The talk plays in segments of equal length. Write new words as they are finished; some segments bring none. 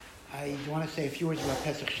I want to say a few words about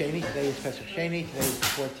Pesach Sheini. Today is Pesach Sheini. Today is the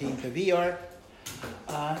 14th of Iyar.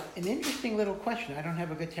 An interesting little question. I don't have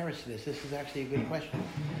a good terrace to this. This is actually a good question.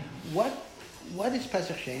 What is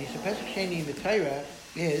Pesach Sheini? So Pesach Sheini in the Torah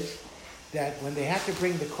is that when they have to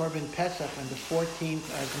bring the Korban Pesach on the 14th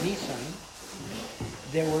of Nisan,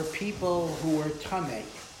 there were people who were Tameh,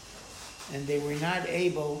 and they were not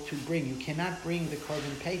able to bring. You cannot bring the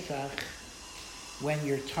Korban Pesach when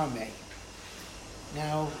you're Tameh.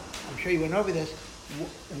 Now, I'm sure you went over this.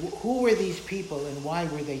 Who were these people and why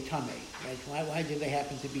were they Tameh? Right? Why did they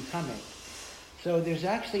happen to be Tameh? So there's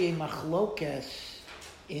actually a machlokes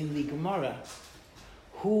in the Gemara.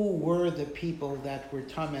 Who were the people that were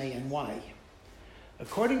Tameh and why?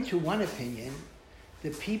 According to one opinion,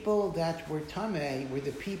 the people that were Tameh were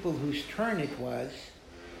the people whose turn it was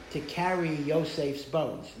to carry Yosef's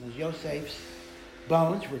bones. And those Yosef's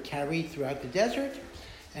bones were carried throughout the desert,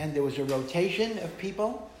 and there was a rotation of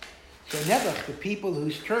people. So Nebuch, the people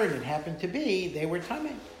whose turn it happened to be, they were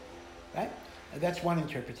Tameh, right? That's one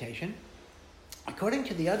interpretation. According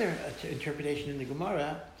to the other interpretation in the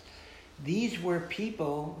Gemara, these were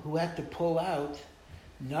people who had to pull out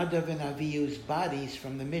Nadav and Avihu's bodies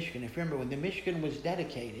from the Mishkan. If you remember, when the Mishkan was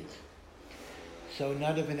dedicated, so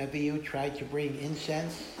Nadav and Avihu tried to bring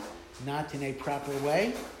incense, not in a proper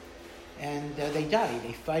way, and they died.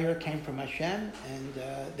 A fire came from Hashem, and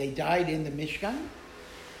they died in the Mishkan,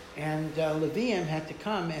 and Leviim had to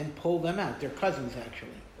come and pull them out. They're cousins, actually.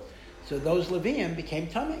 So those Leviim became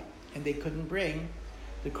Tameh, and they couldn't bring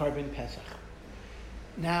the Korban Pesach.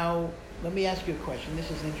 Now, let me ask you a question.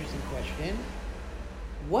 This is an interesting question.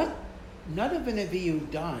 Nadav and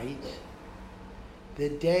Avihu died the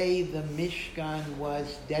day the Mishkan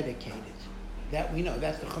was dedicated. That we know.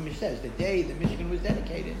 That's the Chumash says. The day the Mishkan was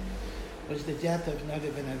dedicated was the death of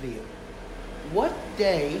Nadav and Avihu. What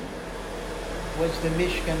day was the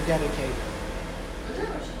Mishkan dedicated?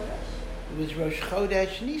 It was Rosh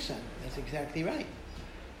Chodesh Nisan. That's exactly right.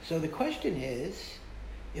 So the question is,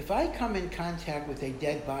 if I come in contact with a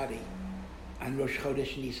dead body on Rosh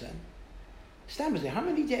Chodesh Nisan, how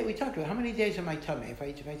many days, we talked about, how many days am I Tameh? If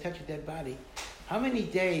I touch a dead body, how many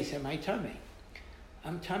days am I Tameh?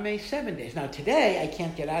 I'm Tameh 7 days. Now today, I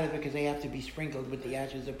can't get out of it because they have to be sprinkled with the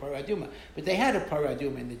ashes of Paraduma. But they had a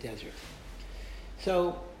Paraduma in the desert.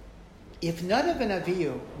 So, if Nadav and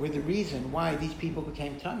Avihu were the reason why these people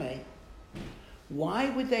became Tameh, why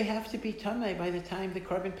would they have to be Tameh by the time the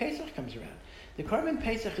Korban Pesach comes around? The Korban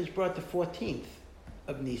Pesach is brought the 14th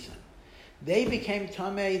of Nisan. They became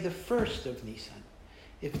Tameh the 1st of Nisan.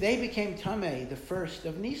 If they became Tameh the 1st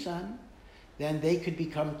of Nisan, then they could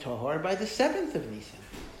become Tahor by the 7th of Nisan.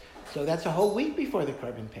 So that's a whole week before the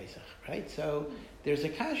Korban Pesach, right? So there's a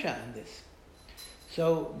kasha on this.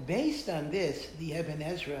 So based on this, the Ibn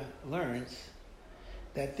Ezra learns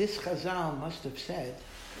that this Chazal must have said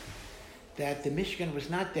that the Mishkan was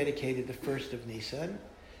not dedicated the 1st of Nisan,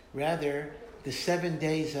 rather the 7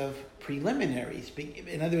 days of preliminaries.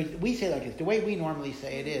 In other words, we say like this, the way we normally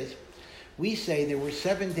say it is, we say there were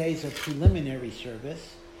 7 days of preliminary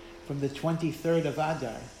service from the 23rd of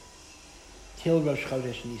Adar till Rosh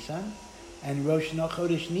Chodesh Nisan, and Rosh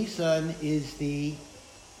Chodesh Nisan is the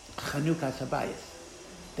Chanukah Sabayis.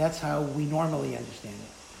 That's how we normally understand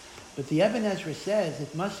it. But the Ibn Ezra says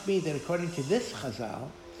it must be that according to this Chazal,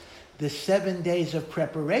 the 7 days of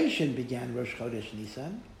preparation began Rosh Chodesh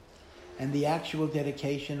Nisan, and the actual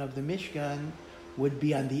dedication of the Mishkan would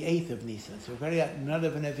be on the 8th of Nisan. So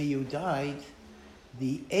Nadav and Avihu died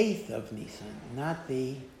the 8th of Nisan, not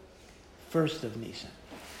the 1st of Nisan.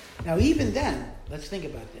 Now even then, let's think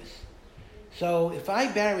about this. So if I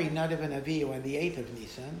bury Nadav and Avihu on the 8th of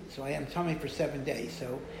Nisan, so I am Tameh for 7 days.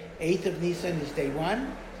 So 8th of Nisan is day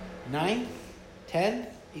 1, 9th, 10th,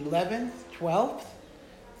 11th, 12th,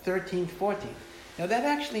 13th, 14th. Now that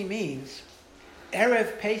actually means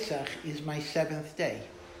Erev Pesach is my 7th day.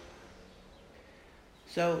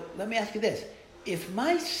 So let me ask you this. If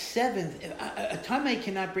my 7th, a Tameh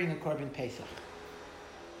cannot bring a Korban Pesach.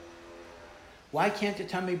 Why can't a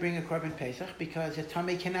Tameh bring a Korban Pesach? Because a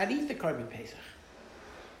Tameh cannot eat the Korban Pesach.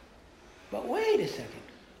 But wait a second.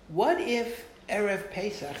 What if Erev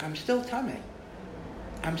Pesach, I'm still Tameh?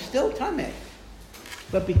 I'm still Tameh.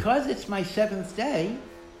 But because it's my 7th day,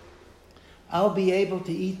 I'll be able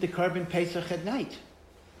to eat the Korban Pesach at night.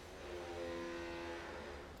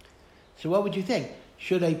 So what would you think?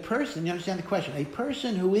 Should a person, you understand the question, a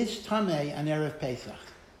person who is Tameh on Erev Pesach,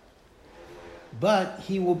 but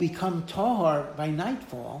he will become Tahor by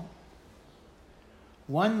nightfall,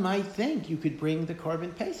 one might think you could bring the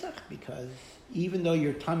Korban Pesach, because even though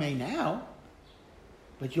you're Tameh now,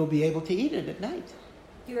 but you'll be able to eat it at night.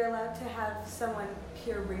 you're allowed to have someone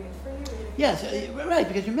pure bring it for you? Yes, right,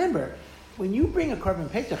 because remember, when you bring a korban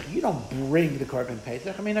pesach, you don't bring the korban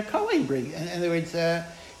pesach. I mean, a kohen brings. In other words,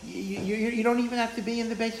 you don't even have to be in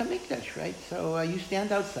the Beis HaMikdash, right? So you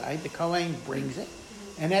stand outside, the kohen brings it,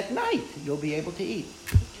 and at night you'll be able to eat.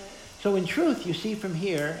 So in truth, you see from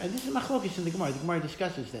here, and this is machlokes in the Gemara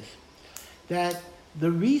discusses this, that the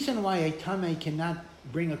reason why a tamei cannot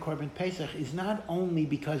bring a korban pesach is not only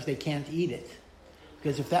because they can't eat it,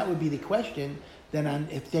 because if that would be the question, then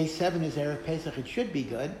if day 7 is Erev Pesach, it should be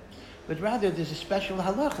good, but rather there's a special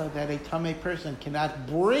halacha that a tamei person cannot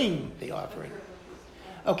bring the offering.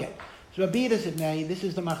 Okay, so be it as it may, this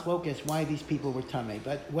is the machlokes why these people were tamei,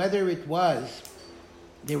 but whether it was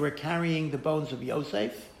they were carrying the bones of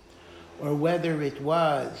Yosef, or whether it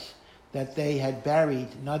was that they had buried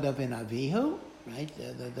Nadav and Avihu, right,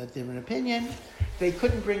 that's different opinion, they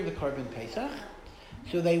couldn't bring the korban pesach,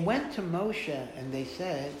 so they went to Moshe and they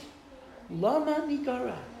said, Lama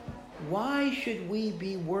nigara, why should we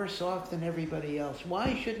be worse off than everybody else?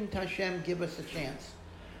 Why shouldn't Hashem give us a chance?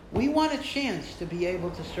 We want a chance to be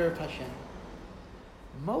able to serve Hashem.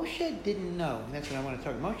 Moshe didn't know, and that's what I want to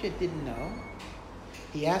talk about. Moshe didn't know.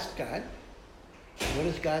 He asked God. What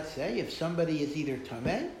does God say? If somebody is either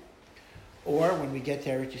tamei, or when we get to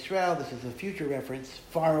Eretz Yisrael, this is a future reference,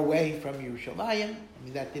 far away from Yerushalayim. I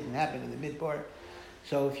mean, that didn't happen in the Midbar.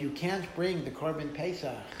 So if you can't bring the korban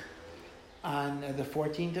pesach on the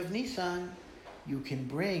 14th of Nisan, you can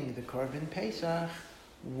bring the korban pesach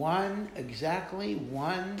exactly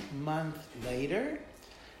 1 month later,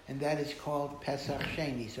 and that is called Pesach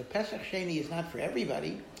Sheini. So Pesach Sheini is not for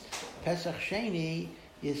everybody. Pesach Sheini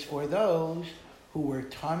is for those who were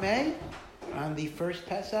tamei on the first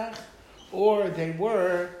Pesach, or they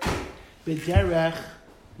were b'derech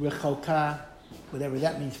rechoka, whatever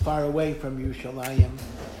that means, far away from Yerushalayim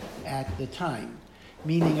at the time.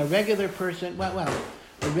 Meaning a regular person,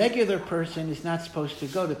 a regular person is not supposed to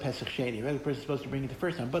go to Pesach Sheini. A regular person is supposed to bring it the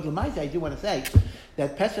first time. But l'maisa, I do want to say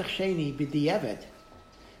that Pesach Sheini b'di'evet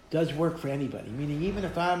does work for anybody. Meaning even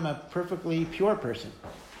if I'm a perfectly pure person,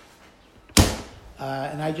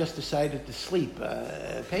 and I just decided to sleep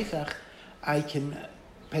Pesach,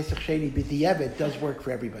 Pesach Sheini b'di'evet does work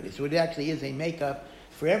for everybody. So it actually is a makeup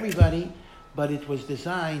for everybody, but it was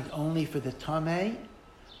designed only for the tamei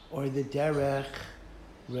or the derech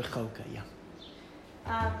rechoka. Yeah.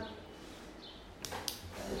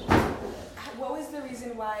 What was the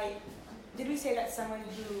reason why? Did we say that someone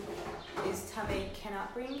who is tamei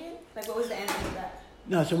cannot bring it? Like, what was the answer to that?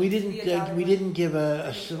 No, so we didn't give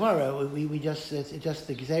a svara. We just it's just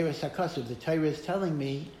the Gzeira Sakasuv. The Torah is telling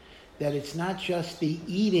me that it's not just the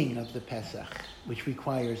eating of the Pesach which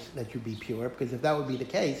requires that you be pure, because if that would be the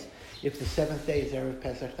case, if the 7th day is Erev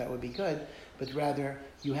Pesach, that would be good. But rather,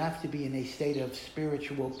 you have to be in a state of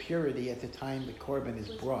spiritual purity at the time the korban is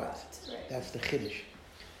brought. Right. That's the chiddush.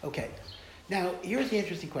 Okay. Now, here's the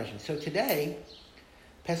interesting question. So today,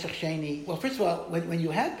 Pesach Sheini. Well, first of all, when you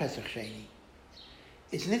had Pesach Sheini,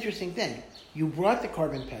 it's an interesting thing. You brought the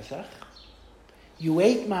korban Pesach, you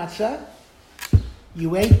ate matzah,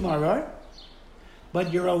 you ate maror,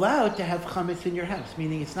 but you're allowed to have chametz in your house,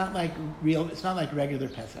 meaning it's not like regular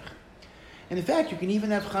Pesach. And in fact, you can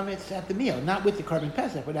even have chametz at the meal, not with the korban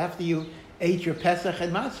Pesach, but after you ate your Pesach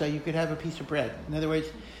and matzah, you could have a piece of bread. In other words,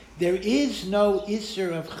 there is no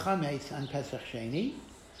isser of chametz on Pesach Sheini,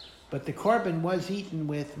 but the korban was eaten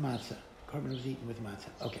with matzah.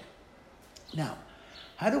 Okay. Now,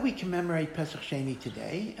 how do we commemorate Pesach Sheini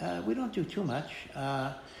today? We don't do too much.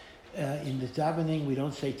 In the davening, we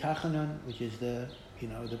don't say tachanun, which is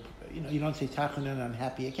you don't say tachanun on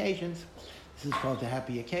happy occasions. This is called a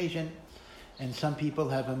happy occasion. And some people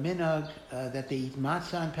have a minhag that they eat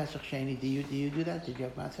matzah on Pesach Sheini. Do you do that? Did you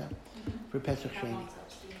have matzah for Pesach Sheini?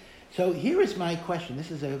 So here is my question.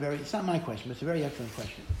 It's not my question, but it's a very excellent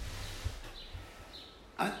question.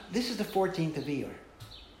 This is the 14th of Iyar.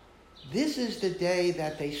 This is the day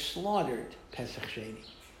that they slaughtered Pesach Sheini.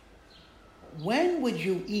 When would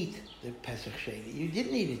you eat the Pesach Sheini? You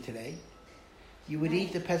didn't eat it today. You would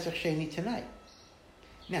eat the Pesach Sheini tonight.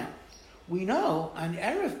 Now, we know on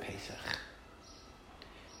Erev Pesach,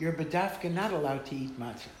 you're b'dafka not allowed to eat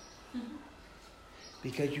matzah.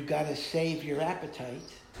 Because you got to save your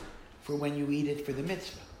appetite for when you eat it for the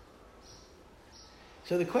mitzvah.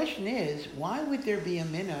 So the question is, why would there be a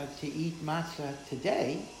minhag to eat matzah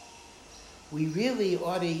today? We really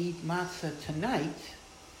ought to eat matzah tonight,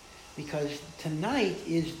 because tonight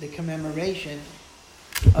is the commemoration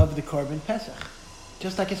of the Korban Pesach.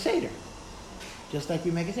 Just like a Seder. Just like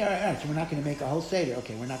we make a Seder. All right, so we're not going to make a whole Seder.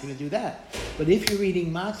 Okay, we're not going to do that. But if you're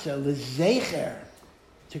eating matzah, l'zecher,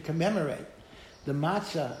 to commemorate the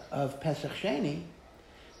matzah of Pesach Sheini,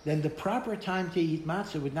 then the proper time to eat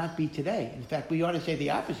matzah would not be today. In fact, we ought to say the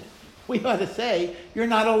opposite. We ought to say, you're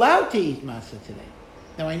not allowed to eat matzah today.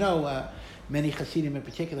 Now, I know many Hasidim in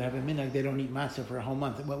particular have a minhag, they don't eat matzah for a whole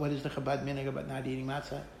month. What is the Chabad minhag about not eating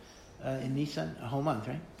matzah in Nisan? A whole month,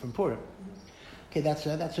 right? From Purim. Okay, that's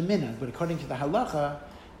a minhag, but according to the halacha,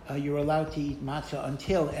 you're allowed to eat matzah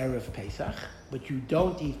until Erev Pesach, but you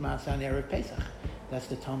don't eat matzah on Erev Pesach. That's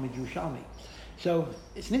the Talmud Yerushalmi. So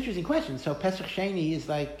it's an interesting question. So Pesach Sheini is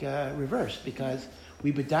like reversed, because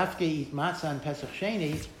we bedafke eat matzah on Pesach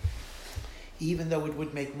Sheini, even though it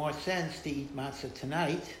would make more sense to eat matzah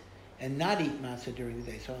tonight and not eat matzah during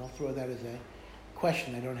the day. So I'll throw that as a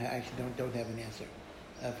question. I don't have an answer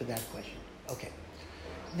for that question. Okay.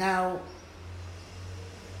 Now,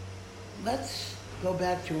 let's go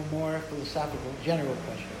back to a more philosophical, general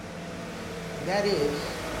question. That is,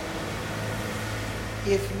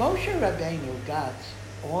 if Moshe Rabbeinu got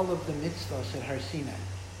all of the mitzvahs at Har Sinai,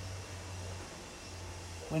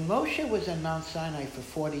 when Moshe was on Mount Sinai for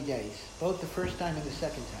 40 days, both the first time and the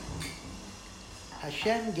second time,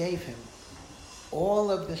 Hashem gave him all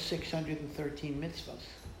of the 613 mitzvahs.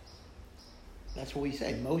 That's what we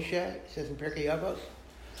say. Moshe, it says in Pirkei Avos,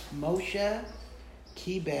 Moshe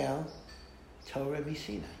kibel Torah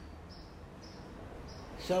miSinai.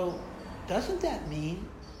 So, doesn't that mean,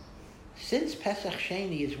 since Pesach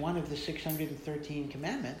Sheini is one of the 613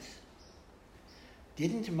 commandments,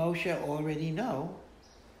 didn't Moshe already know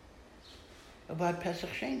about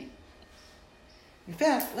Pesach Sheini? In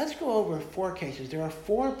fact, let's go over 4 cases. There are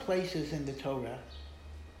 4 places in the Torah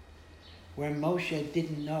where Moshe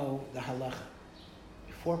didn't know the halacha.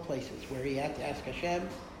 4 places where he had to ask Hashem,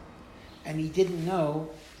 and he didn't know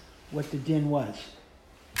what the din was.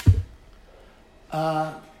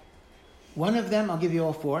 One of them, I'll give you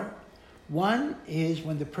all 4. One is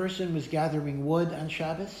when the person was gathering wood on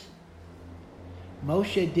Shabbos.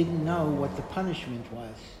 Moshe didn't know what the punishment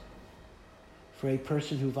was for a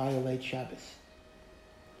person who violates Shabbos.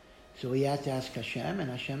 So he had to ask Hashem, and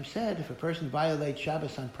Hashem said, if a person violates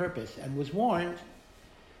Shabbos on purpose and was warned,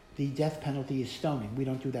 the death penalty is stoning. We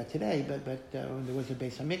don't do that today, but when there was a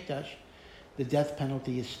Beis HaMikdash, the death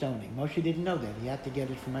penalty is stoning. Moshe didn't know that. He had to get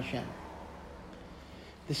it from Hashem.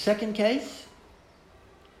 The second case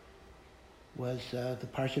was the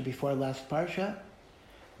parsha before last parsha.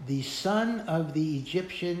 The son of the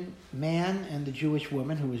Egyptian man and the Jewish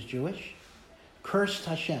woman, who was Jewish, cursed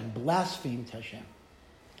Hashem, blasphemed Hashem.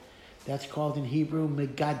 That's called in Hebrew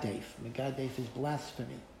megadef. Megadef is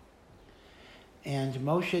blasphemy. And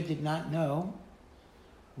Moshe did not know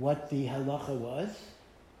what the halacha was.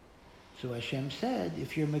 So Hashem said,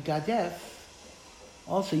 if you're megadef,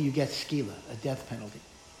 also you get skila, a death penalty.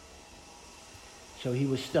 So he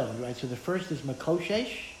was stoned, right? So the first is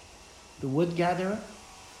makoshesh, the wood gatherer.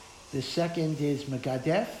 The second is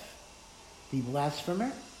megadef, the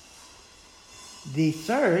blasphemer. The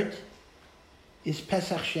third is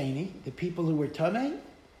Pesach Sheini, the people who were tamei.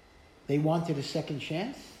 They wanted a second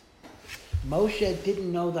chance. Moshe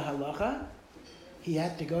didn't know the halacha. He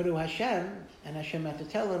had to go to Hashem, and Hashem had to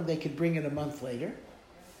tell him they could bring it a month later.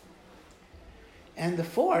 And the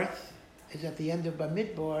fourth is at the end of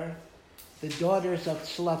Bamidbar, the daughters of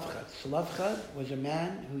Tzlavcha. Tzlavcha was a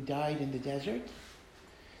man who died in the desert.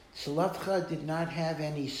 Tzlavcha did not have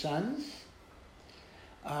any sons,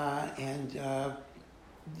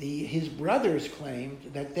 his brothers claimed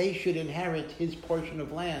that they should inherit his portion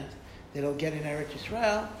of land that he'll get in Eretz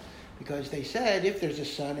Yisrael, because they said if there's a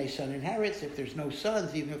son inherits. If there's no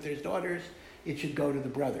sons, even if there's daughters, it should go to the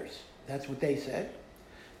brothers. That's what they said.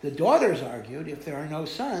 The daughters argued if there are no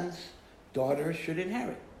sons, daughters should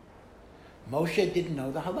inherit. Moshe didn't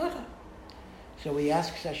know the halacha. So he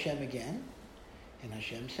asks Hashem again, and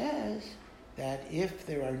Hashem says that if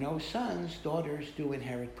there are no sons, daughters do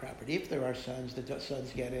inherit property. If there are sons, the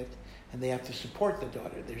sons get it, and they have to support the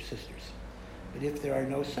daughter, their sisters. But if there are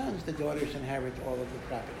no sons, the daughters inherit all of the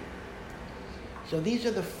property. So these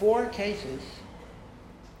are the 4 cases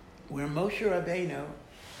where Moshe Rabbeinu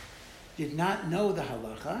did not know the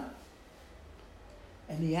halacha,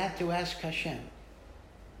 and he had to ask Hashem.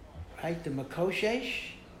 Right? The Makoshesh,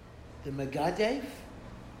 the Megadef,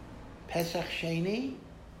 Pesach Sheini,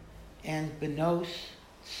 and Benos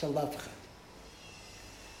Salavcha.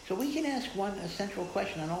 So we can ask a central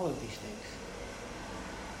question on all of these things.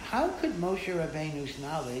 How could Moshe Rabbeinu's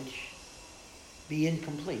knowledge be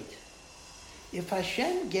incomplete? If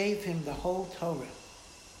Hashem gave him the whole Torah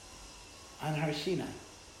on Har Sinai.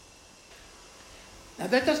 Now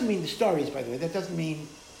that doesn't mean the stories, by the way. That doesn't mean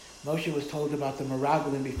Moshe was told about the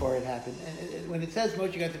Meraglim before it happened. And when it says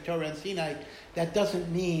Moshe got the Torah on Sinai, that doesn't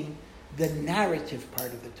mean the narrative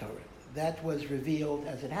part of the Torah. That was revealed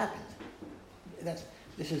as it happened.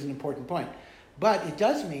 This is an important point. But it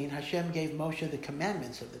does mean Hashem gave Moshe the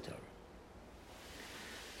commandments of the Torah.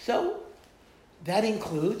 So that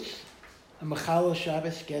includes a Mechalel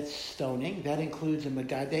Shabbos gets stoning. That includes a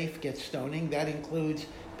Megadef gets stoning. That includes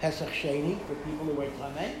Pesach Sheini for people who wear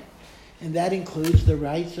Tameh. And that includes the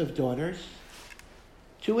rights of daughters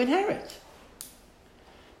to inherit.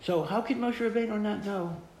 So how could Moshe Rabbeinu not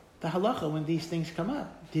know the halacha when these things come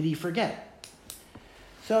up? Did he forget?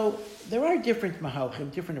 So there are different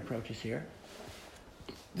mahalchim, different approaches here.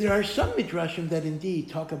 There are some midrashim that indeed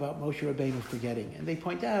talk about Moshe Rabbeinu forgetting. And they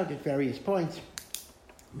point out at various points,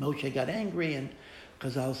 Moshe got angry, and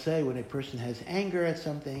Chazal say when a person has anger at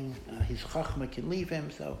something, his chachma can leave him.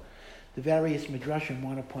 So the various midrashim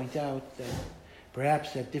want to point out that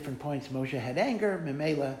perhaps at different points Moshe had anger,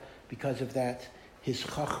 memela, because of that his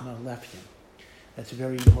chachma left him. That's a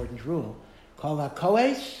very important rule. Kol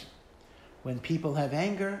hakoes, when people have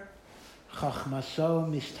anger, chachmaso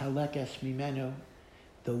mistalekes mimenu,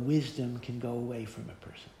 the wisdom can go away from a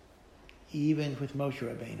person. Even with Moshe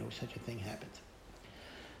Rabbeinu, such a thing happened.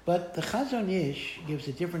 But the Chazon Ish gives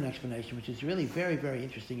a different explanation, which is really very, very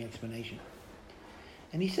interesting explanation.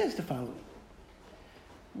 And he says the following.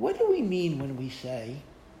 What do we mean when we say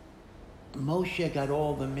Moshe got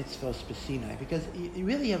all the mitzvahs b'Sinai? Because you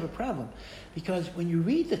really have a problem. Because when you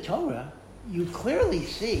read the Torah, you clearly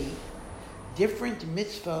see different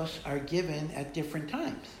mitzvahs are given at different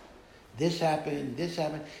times. This happened, this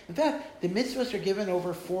happened. In fact, the mitzvahs are given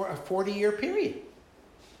over a 40-year period.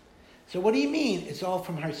 So what do you mean it's all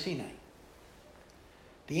from Har Sinai?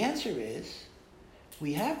 The answer is,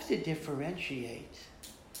 we have to differentiate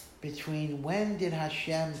between when did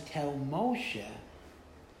Hashem tell Moshe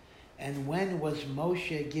and when was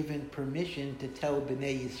Moshe given permission to tell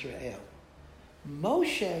Bnei Yisrael.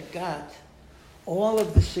 Moshe got all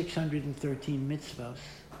of the 613 mitzvahs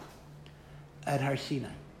at Har Sinai.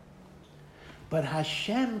 But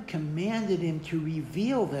Hashem commanded him to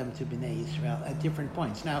reveal them to Bnei Yisrael at different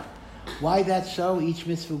points. Now, why that's so, each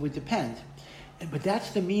mitzvah would depend. But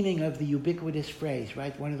that's the meaning of the ubiquitous phrase,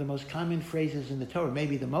 right? One of the most common phrases in the Torah,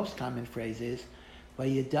 maybe the most common phrase is,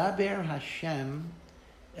 Vayedaber Hashem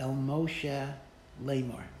el Moshe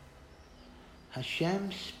Lemor.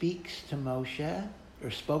 Hashem speaks to Moshe, or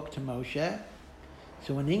spoke to Moshe.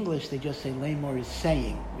 So in English, they just say Lemor is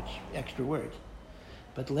saying, which extra word.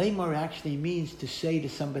 But Lemor actually means to say to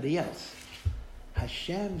somebody else.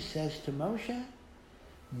 Hashem says to Moshe,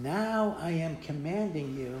 now I am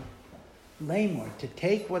commanding you, Lemor, to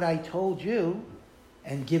take what I told you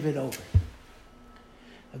and give it over.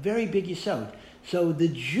 A very big yesod. So the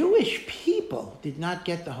Jewish people did not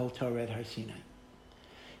get the whole Torah at Har Sinai.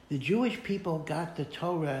 The Jewish people got the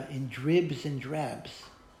Torah in dribs and drabs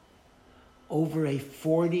over a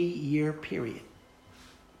 40-year period.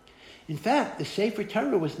 In fact, the Sefer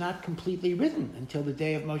Torah was not completely written until the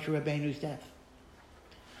day of Moshe Rabbeinu's death.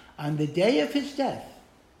 On the day of his death,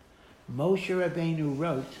 Moshe Rabbeinu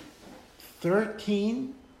wrote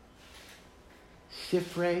 13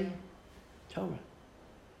 Sifrei Torah.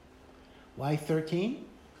 Why 13?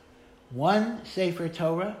 One Sefer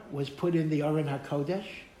Torah was put in the Aron HaKodesh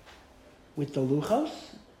with the Luchos,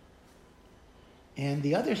 and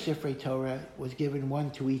the other Sifrei Torah was given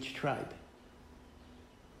one to each tribe.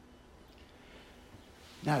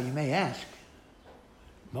 Now you may ask,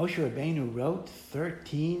 Moshe Rabbeinu wrote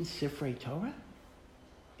 13 Sifrei Torah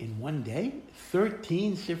in one day?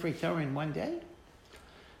 13 Sifrei Torah in one day?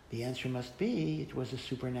 The answer must be it was a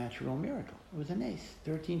supernatural miracle. It was a nace.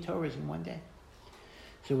 13 Torahs in one day.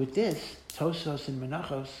 So with this, Tosos and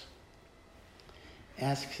Menachos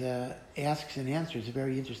asks and answers a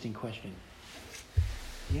very interesting question.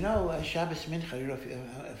 You know, Shabbos Mincha, I don't know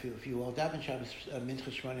if you all daven Shabbos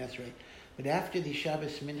Mincha Shemona Esrei, but after the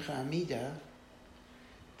Shabbos Mincha Amida,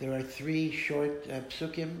 there are 3 short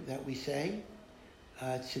psukim that we say.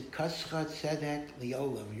 Tzidkascha tzedek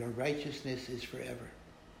liolam, your righteousness is forever.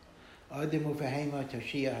 Adam uvehema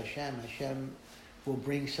toshia Hashem, Hashem will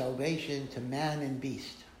bring salvation to man and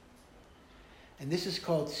beast. And this is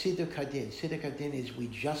called Tziduk Hadin. Tziduk Hadin is we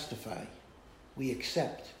justify, we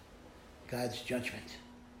accept God's judgment.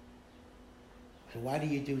 So why do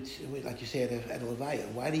you do, like you say at a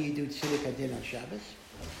Levaya, why do you do Tziduk Hadin on Shabbos?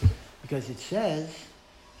 Because it says,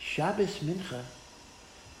 Shabbos Mincha,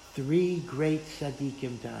 3 great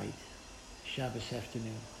tzaddikim died Shabbos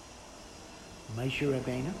afternoon. Moshe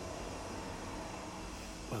Rabbeinu,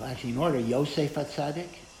 well actually in order, Yosef HaTzadik,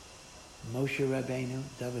 Moshe Rabbeinu,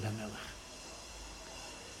 David HaMelech.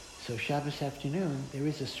 So Shabbos afternoon, there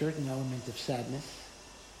is a certain element of sadness.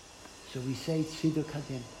 So we say Tziduk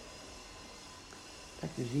Hadin.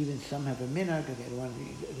 fact, there's even some have a minhag. I don't want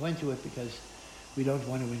to go into it because we don't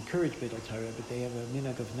want to encourage Beitul Torah, but they have a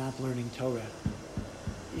minhag of not learning Torah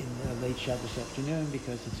in late Shabbos afternoon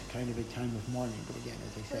because it's kind of a time of mourning. But again,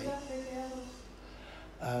 as I say,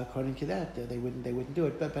 according to that, they wouldn't do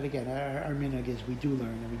it. But again, our minhag is we do learn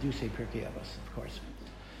and we do say Pirkei Avos, of course.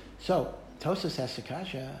 So Tosas has a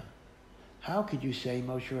kasha. How could you say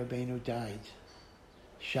Moshe Rabbeinu died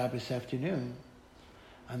Shabbos afternoon?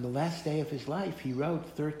 On the last day of his life, he wrote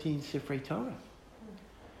 13 Sifrei Torah.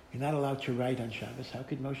 You're not allowed to write on Shabbos. How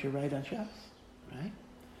could Moshe write on Shabbos? Right?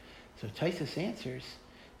 So Tosas answers,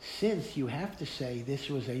 since you have to say this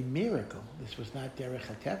was a miracle, this was not Derech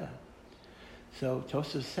HaTeva. So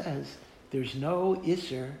Tosas says there's no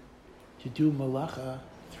Isser to do malacha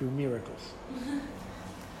through miracles.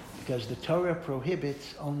 Because the Torah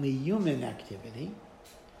prohibits only human activity,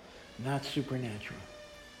 not supernatural.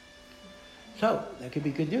 So that could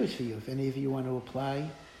be good news for you if any of you want to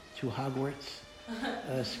apply to Hogwarts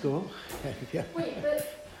school. Wait,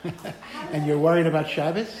 but and you're worried about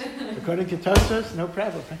Shabbos? According to Tosas, no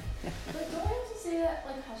problem. But don't I have to say that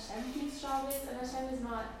like Hashem keeps Shabbos and Hashem is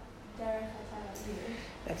not Derech HaTeva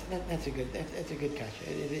either? That's a good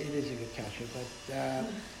kasha. It is a good kasha,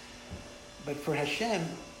 but for Hashem,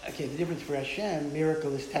 okay, the difference for Hashem,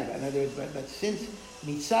 miracle is teva. In other words, but since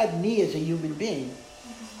mitzad me as a human being,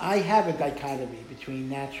 I have a dichotomy between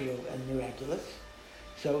natural and miraculous.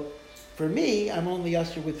 So for me, I'm only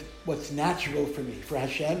ushered with what's natural for me. For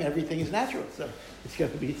Hashem, everything is natural. So it's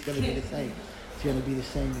going to be the same. It's going to be the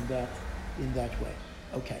same in that way.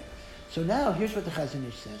 Okay. So now here's what the Chazon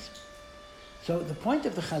Ish says. So the point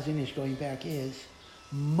of the Chazon Ish going back is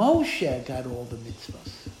Moshe got all the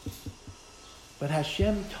mitzvahs. But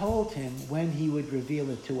Hashem told him when he would reveal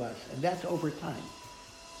it to us. And that's over time.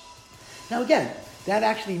 Now again, that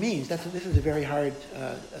actually means, this is a very hard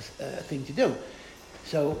thing to do.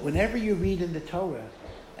 So whenever you read in the Torah,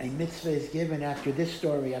 a mitzvah is given after this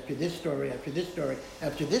story, after this story, after this story,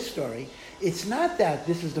 after this story, it's not that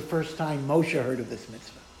this is the first time Moshe heard of this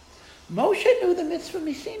mitzvah. Moshe knew the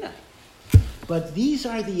mitzvah Sinai. But these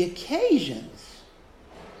are the occasions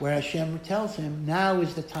where Hashem tells him, now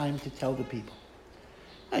is the time to tell the people.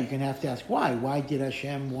 Now you're going to have to ask why. Why did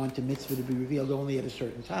Hashem want the mitzvah to be revealed only at a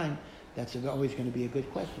certain time? That's always going to be a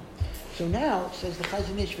good question. So now, says the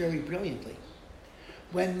Chazon Ish very brilliantly,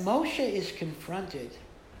 when Moshe is confronted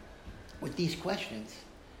with these questions,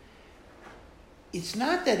 it's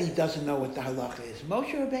not that he doesn't know what the halacha is.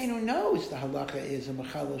 Moshe Rabbeinu knows the halacha is a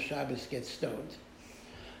Mechalel Shabbos gets stoned.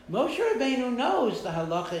 Moshe Rabbeinu knows the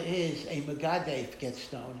halacha is a Megadef gets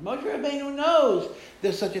stoned. Moshe Rabbeinu knows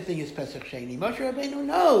there's such a thing as Pesach Sheini. Moshe Rabbeinu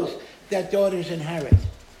knows that daughters inherit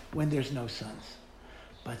when there's no sons.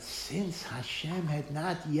 But since Hashem had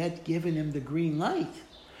not yet given him the green light,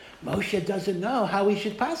 Moshe doesn't know how he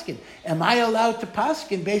should paskin. Am I allowed to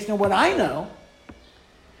paskin based on what I know,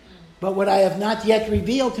 but what I have not yet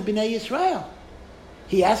revealed to Bnei Yisrael?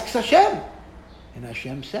 He asks Hashem. And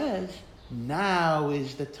Hashem says, now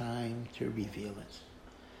is the time to reveal it.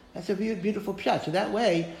 That's a beautiful pshat. So that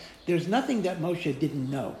way, there's nothing that Moshe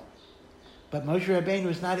didn't know. But Moshe Rabbeinu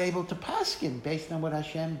was not able to paskin based on what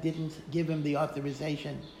Hashem didn't give him the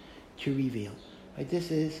authorization to reveal. Right?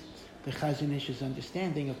 This is the Chazon Ish's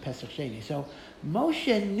understanding of Pesach Sheini. So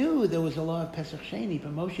Moshe knew there was a law of Pesach Sheini,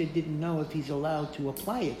 but Moshe didn't know if he's allowed to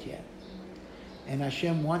apply it yet. And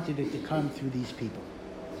Hashem wanted it to come through these people.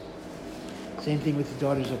 Same thing with the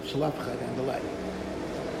daughters of Shalafchad and the like.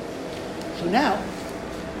 So now,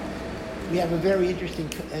 we have a very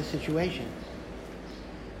interesting situation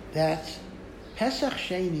that Pesach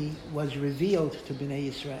Sheini was revealed to Bnei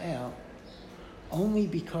Yisrael only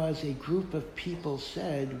because a group of people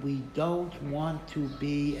said, we don't want to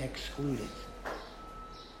be excluded.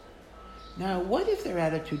 Now, what if their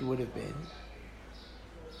attitude would have been,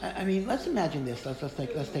 I mean, let's imagine this, let's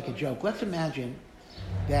take a joke. Let's imagine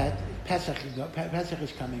that Pesach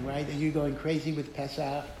is coming, right? And you're going crazy with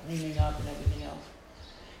Pesach, cleaning up and everything else.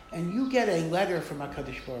 And you get a letter from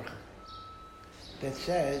HaKadosh Baruch Hu that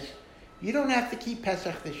says, you don't have to keep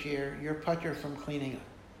Pesach this year, you're patur from cleaning up.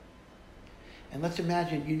 And let's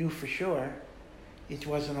imagine you knew for sure it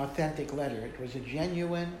was an authentic letter, it was a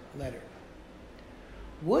genuine letter.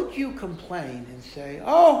 Would you complain and say,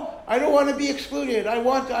 oh, I don't want to be excluded, I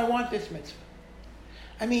want this mitzvah?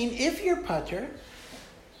 I mean, if you're patur,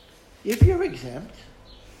 if you're exempt,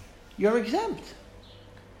 you're exempt.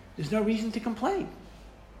 There's no reason to complain.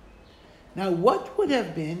 Now, what would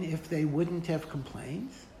have been if they wouldn't have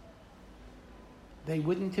complained? They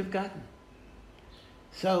wouldn't have gotten.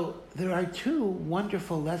 So there are two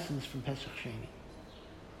wonderful lessons from Pesach Sheini.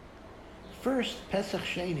 First, Pesach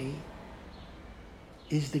Sheini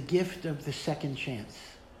is the gift of the second chance.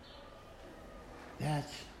 That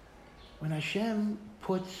when Hashem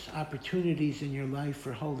puts opportunities in your life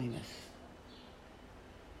for holiness,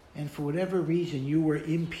 and for whatever reason you were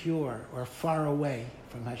impure or far away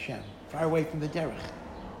from Hashem, far away from the derech,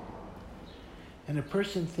 and a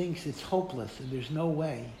person thinks it's hopeless and there's no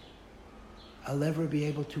way I'll ever be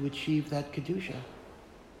able to achieve that Kedusha,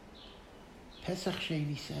 Pesach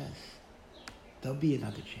Sheini says, there'll be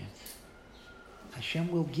another chance.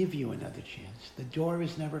 Hashem will give you another chance. The door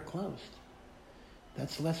is never closed.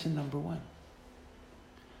 That's lesson number 1.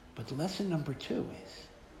 But lesson number 2 is,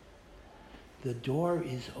 the door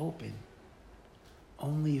is open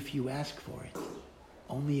only if you ask for it,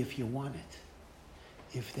 only if you want it.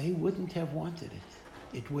 If they wouldn't have wanted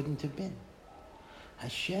it, it wouldn't have been.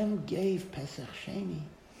 Hashem gave Pesach Sheini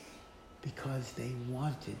because they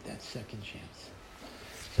wanted that second chance.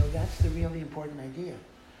 So that's the really important idea.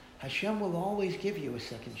 Hashem will always give you a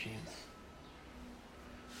second chance.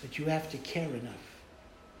 But you have to care enough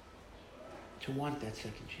to want that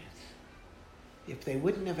second chance. If they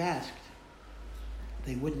wouldn't have asked,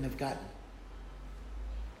 they wouldn't have gotten.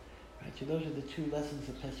 Right? So those are the 2 lessons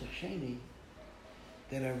of Pesach Sheini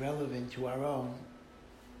that are relevant to our own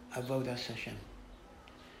Avodas Hashem.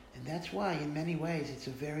 And that's why, in many ways, it's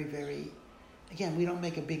a very, very, again, we don't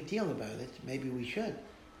make a big deal about it. Maybe we should.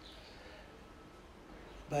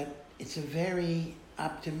 But it's a very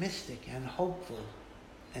optimistic and hopeful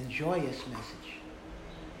and joyous message.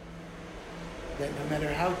 That no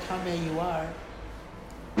matter how tameh you are,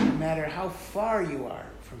 no matter how far you are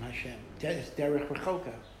from Hashem, derech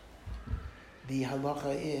rechoka, the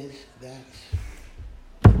halacha is that,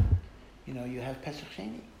 you have Pesach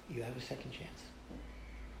Sheini, you have a second chance.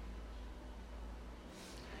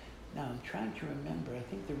 Now, I'm trying to remember, I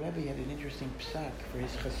think the Rebbe had an interesting psak for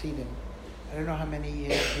his Hasidim. I don't know how many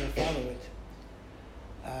here follow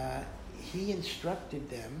it. He instructed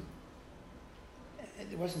them,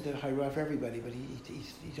 it wasn't a hayra for everybody, but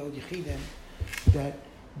he told Yechidim that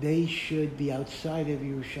they should be outside of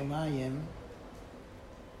Yerushalayim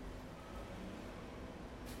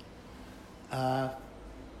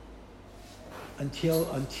until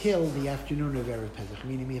the afternoon of Erev Pesach.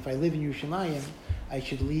 Meaning, if I live in Yerushalayim, I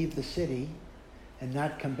should leave the city and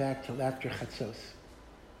not come back till after Chatzos.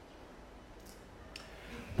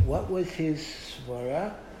 What was his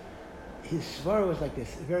svara? His svara was like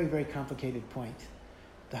this, a very, very complicated point.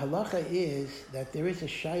 The halacha is that there is a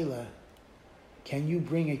shaila, can you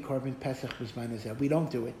bring a korban pesach b'zman hazeh? We don't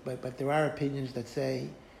do it, but there are opinions that say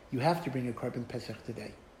you have to bring a korban pesach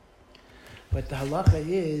today. But the halacha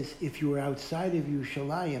is, if you were outside of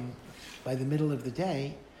Yerushalayim by the middle of the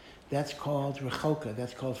day, that's called rechoka,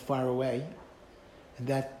 that's called far away, and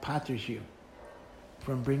that patters you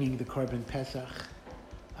from bringing the korban pesach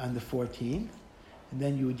on the 14th, and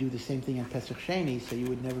then you would do the same thing on Pesach Sheini, so you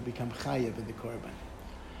would never become chayav in the korban.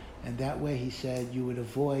 And that way, he said, you would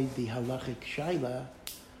avoid the halachic shaila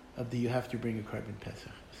of the you have to bring a korban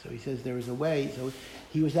pesach. So he says there is a way. So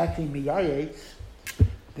he was actually miyayetz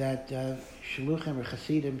that shluchim or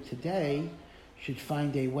chasidim today should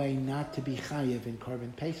find a way not to be chayav in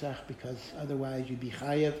korban pesach, because otherwise you'd be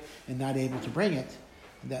chayav and not able to bring it,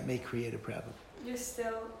 and that may create a problem. You're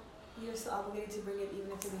still obligated to bring it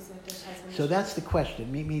even if the Mizrach has been. So that's the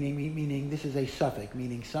question. Meaning this is a suffix.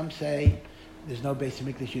 Meaning some say there's no Beis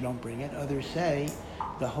Hamikdash, you don't bring it. Others say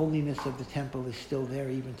the holiness of the temple is still there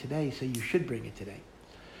even today, so you should bring it today.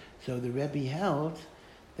 So the Rebbe held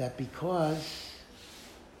that because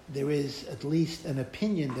there is at least an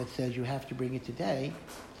opinion that says you have to bring it today,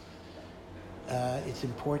 it's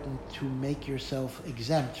important to make yourself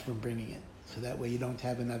exempt from bringing it. So that way you don't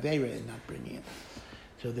have an aveira in not bringing it.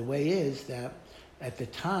 So the way is that at the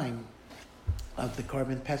time of the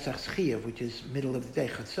korban pesach chiyuv, which is middle of the day,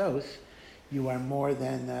 chatzos, you are more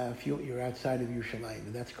than you're outside of Yerushalayim,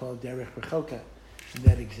 and that's called derech rechoka, and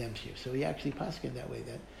that exempts you. So he actually paskined that way,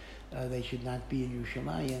 that they should not be in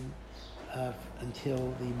Yerushalayim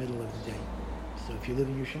until the middle of the day. So if you live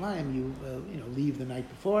in Yerushalayim, you leave the night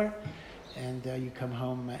before, and you come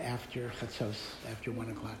home after chatzos, after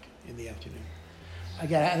 1 o'clock in the afternoon.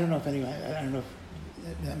 Again, I don't know if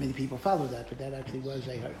that many people follow that, but that actually was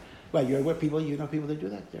a hard. Well, you know people that do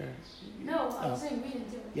that? No, I'm saying we didn't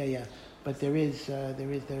do it. Yeah. But there is at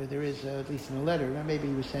least in the letter. Maybe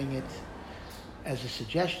he was saying it as a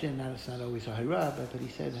suggestion. It's not always a hara, but he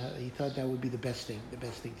said he thought that would be the best thing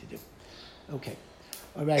to do. Okay,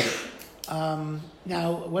 all right.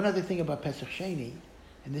 Now, one other thing about Pesach Sheini,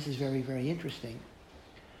 and this is very, very interesting.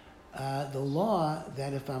 The law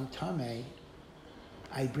that if I'm tameh,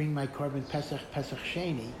 I bring my korban Pesach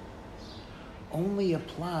Sheini, only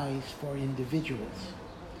applies for individuals.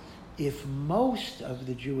 if most of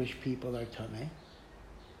the Jewish people are tamei,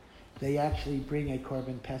 they actually bring a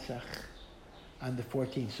korban Pesach on the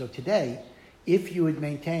 14th. So today, if you would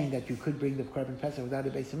maintain that you could bring the korban Pesach without a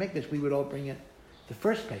Beis HaMikdash, we would all bring it the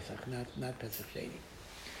first Pesach, not Pesach Sheini.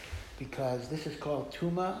 Because this is called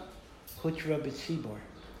Tuma Hutra B'Tzibor.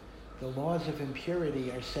 The laws of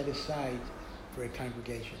impurity are set aside for a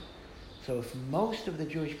congregation. So if most of the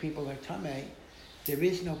Jewish people are tamei, there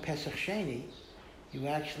is no Pesach Sheini. You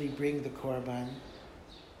actually bring the korban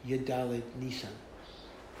Yud Daled Nisan.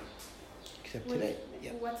 Except today.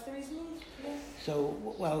 Yeah. What's the reasoning? Yeah. So,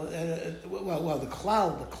 the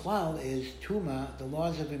klal is tuma. The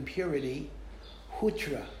laws of impurity,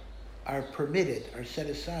 hutra, are permitted, are set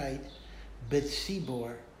aside,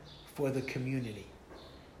 b'tzibor, for the community.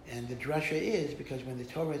 And the drasha is because when the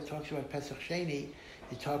Torah talks about Pesach Sheini,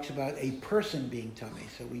 it talks about a person being tamei.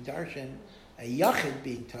 So we darshan a yachid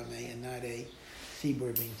being tamei and not a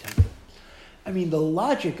tzibor being tamei. I mean, the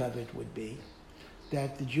logic of it would be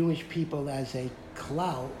that the Jewish people as a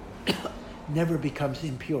klal never becomes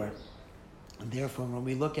impure. And therefore, when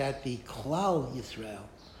we look at the klal Yisrael,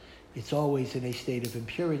 it's always in a state of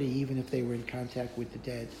impurity, even if they were in contact with the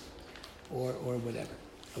dead or whatever.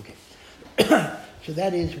 Okay. So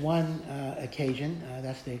that is one occasion.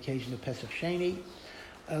 That's the occasion of Pesach Sheini.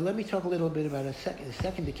 Let me talk a little bit about the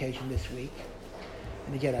second occasion this week.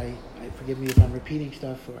 And again, I forgive me if I'm repeating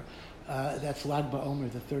stuff. That's Lag BaOmer,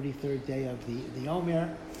 the 33rd day of the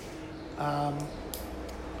Omer. Are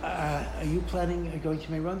you planning going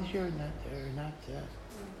to Meron this year or not?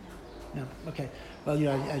 No. Okay. Well,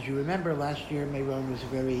 as you remember, last year Meron was a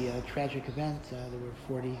very tragic event. There were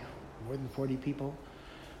more than 40 people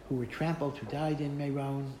who were trampled, who died in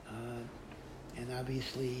Meron, and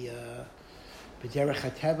obviously, b'derech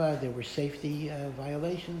hateva, there were safety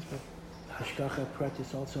violations, but Hashgacha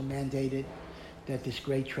Pratis also mandated that this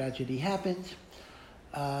great tragedy happened.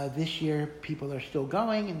 This year, people are still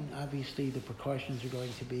going, and obviously the precautions are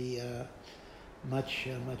going to be much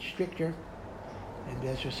stricter. And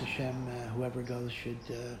Bezras Hashem, whoever goes should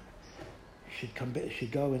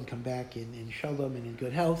go and come back in shalom and in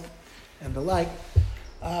good health, and the like.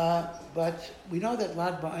 But we know that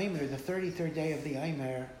Lag BaOmer, the 33rd day of the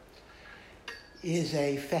Omer, is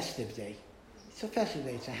a festive day. It's a festive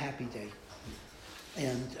day. It's a happy day.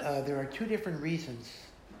 And there are two different reasons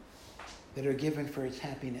that are given for its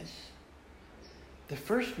happiness. The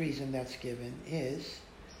first reason that's given is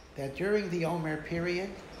that during the Omer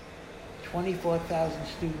period, 24,000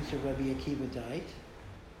 students of Rabbi Akiva died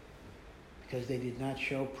because they did not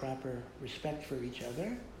show proper respect for each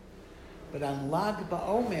other. But on Lag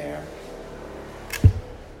BaOmer,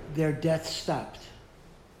 their deaths stopped.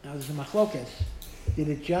 Now there's a machlokas. Did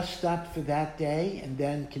it just stop for that day and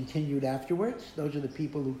then continued afterwards? Those are the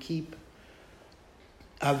people who keep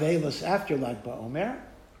Avelos after Lag BaOmer.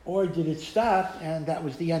 Or did it stop and that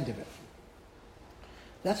was the end of it?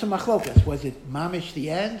 That's a machlokas. Was it mamish the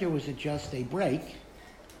end or was it just a break?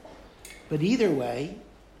 But either way,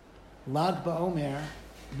 Lag BaOmer,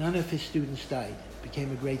 none of his students died. It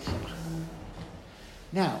became a great simcha.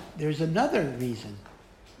 Now, there's another reason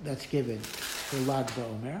that's given for Lag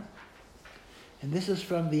BaOmer. And this is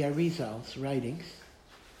from the Arizal's writings.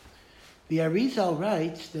 The Arizal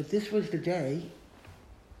writes that this was the day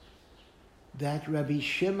that Rabbi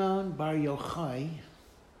Shimon Bar Yochai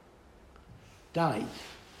died.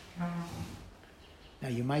 Now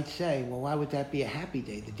you might say, well, why would that be a happy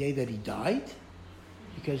day? The day that he died?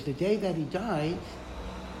 Because the day that he died,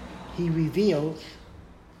 he revealed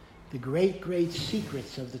the great, great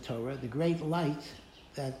secrets of the Torah, the great light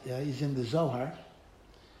that is in the Zohar.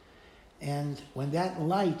 And when that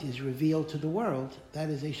light is revealed to the world, that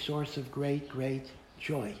is a source of great, great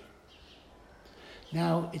joy.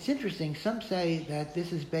 Now, it's interesting. Some say that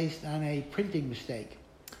this is based on a printing mistake.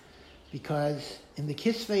 Because in the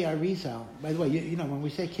Kisvei Arizal, by the way, you know, when we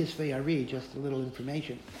say Kisvei Ari, just a little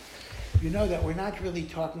information, you know that we're not really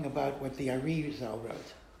talking about what the Arizal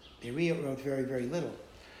wrote. The Arizal wrote very, very little.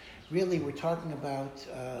 Really, we're talking about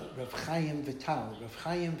Rav Chaim Vital. Rav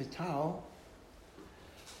Chaim Vital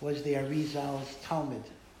was the Arizal's Talmud.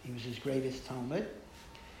 He was his greatest Talmud.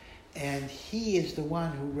 And he is the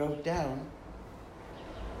one who wrote down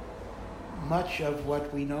much of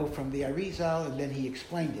what we know from the Arizal, and then he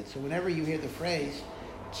explained it. So whenever you hear the phrase,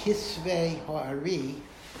 Kisvei Ha'ari,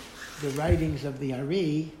 the writings of the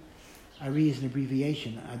Ari is an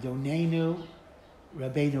abbreviation. Adonenu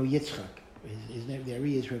Rabbeinu Yitzchak. His name, the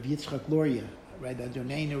Ari is Rav Yitzchak Loria, right?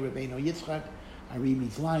 Adonenu Rabbeinu Yitzchak. Ari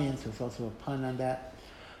means lion, so it's also a pun on that.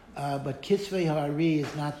 But Kisvei Ha'ari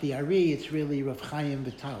is not the Ari, it's really Rav Chaim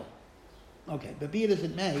Vital. Okay, but be it as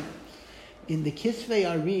it may, In the Kisvei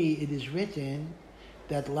Ari, it is written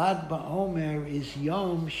that Lag BaOmer is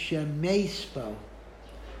Yom Shemeispo,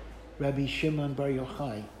 Rabbi Shimon Bar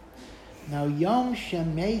Yochai. Now, Yom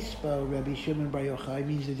Shemeispo, Rabbi Shimon Bar Yochai,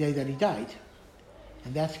 means the day that he died.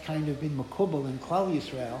 And that's kind of been makubal in Klal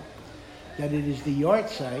Yisrael, that it is the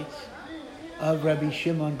yahrzeit of Rabbi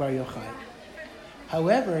Shimon Bar Yochai.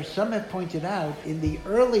 However, some have pointed out in the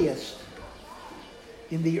earliest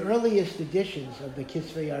editions of the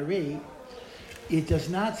Kisvei Ari, it does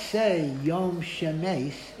not say Yom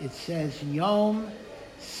Shemeis, it says Yom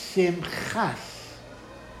Simchas.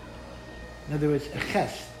 In other words, a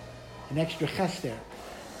ches, an extra ches there.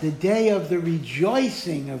 The day of the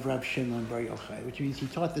rejoicing of Rab Shimon Bar Yochai, which means he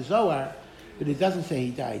taught the Zohar, but it doesn't say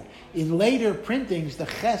he died. In later printings, the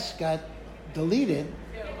ches got deleted,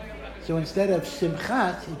 so instead of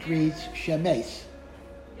Simchat, it reads Shemeis.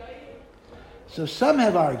 So some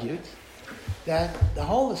have argued that the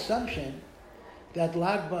whole assumption that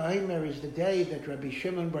Lag BaOmer is the day that Rabbi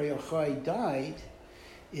Shimon Bar Yochai died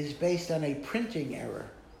is based on a printing error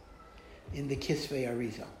in the Kisvei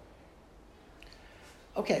Arizal.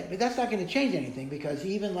 Okay, but that's not going to change anything, because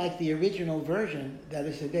even like the original version, that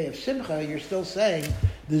is the day of Simcha, you're still saying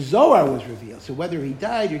the Zohar was revealed. So whether he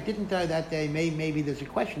died or didn't die that day, maybe there's a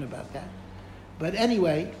question about that. But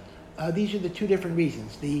anyway, these are the two different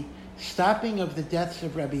reasons. The stopping of the deaths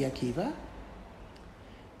of Rabbi Akiva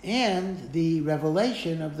and the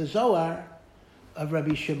revelation of the Zohar of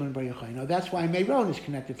Rabbi Shimon Bar Yochai. Now that's why Meron is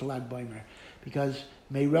connected to Lag BaOmer, because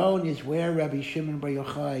Meron is where Rabbi Shimon Bar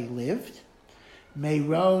Yochai lived.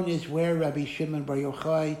 Meron is where Rabbi Shimon Bar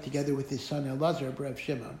Yochai, together with his son Elazar, Rav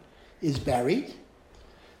Shimon, is buried.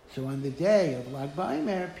 So on the day of Lag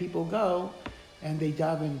BaOmer, people go and they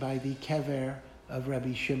daven by the kever of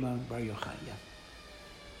Rabbi Shimon Bar Yochai. Yeah.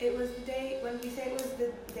 It was the day, when we say it was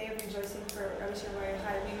the day of rejoicing for Rabbi Shimon Bar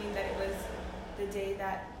Yochai, we mean that it was the day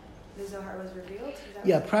that the Zohar was revealed?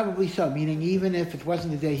 Yeah, probably so. Meaning even if it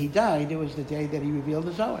wasn't the day he died, it was the day that he revealed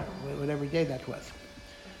the Zohar, whatever day that was.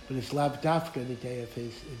 But it's Lav Dafka, the day of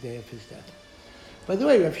his death. By the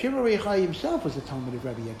way, Rav Shimon Bar Yochai himself was a Talmud of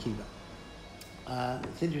Rabbi Akiva.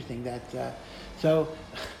 It's interesting that,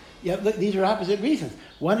 yeah, look, these are opposite reasons.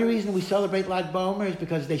 One reason we celebrate Lag BaOmer is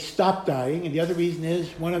because they stopped dying, and the other reason is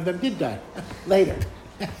one of them did die later.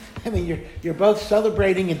 I mean, you're both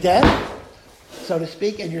celebrating a death, so to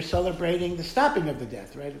speak, and you're celebrating the stopping of the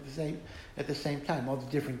death, right, at the same time, all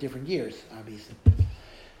the different years, obviously.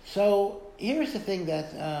 So here's the thing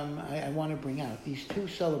that I want to bring out. These two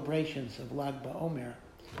celebrations of Lag BaOmer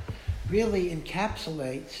really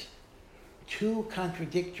encapsulates two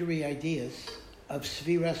contradictory ideas of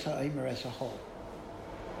Sviras HaOmer as a whole.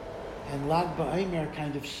 And Lag BaOmer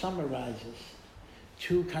kind of summarizes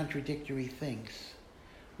two contradictory things,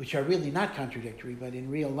 which are really not contradictory, but in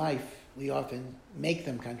real life we often make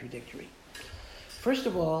them contradictory. First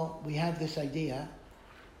of all, we have this idea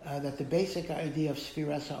that the basic idea of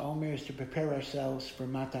Sfiras HaOmer is to prepare ourselves for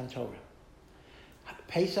Matan Torah.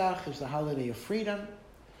 Pesach is the holiday of freedom.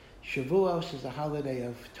 Shavuos is the holiday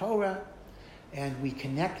of Torah. And we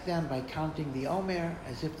connect them by counting the Omer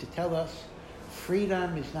as if to tell us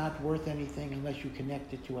freedom is not worth anything unless you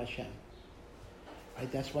connect it to Hashem. Right?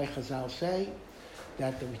 That's why Chazal say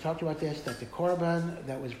that we talked about this, that the korban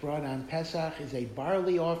that was brought on Pesach is a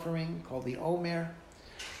barley offering called the Omer,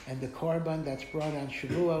 and the korban that's brought on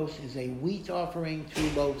Shavuos is a wheat offering,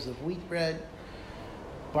 2 loaves of wheat bread.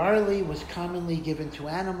 Barley was commonly given to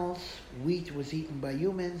animals. Wheat was eaten by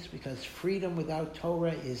humans, because freedom without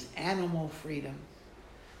Torah is animal freedom.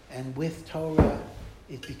 And with Torah,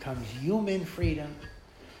 it becomes human freedom.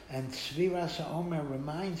 And Sviras HaOmer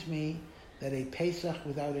reminds me that a Pesach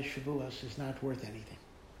without a Shavuos is not worth anything.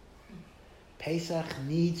 Pesach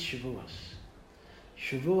needs Shavuos.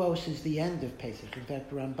 Shavuos is the end of Pesach. In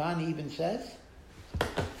fact, Ramban even says,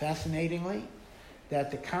 fascinatingly, that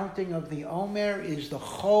the counting of the Omer is the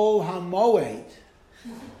Chol HaMoed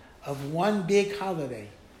of one big holiday,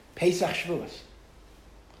 Pesach Shavuos.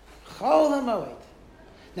 Chol HaMoed.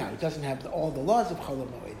 Now, it doesn't have all the laws of Chol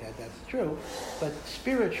HaMoed, that's true, but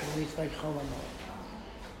spiritually it's like Chol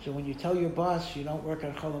HaMoed. So when you tell your boss you don't work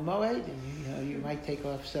on Chol HaMoed, and you might take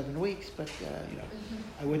off 7 weeks, but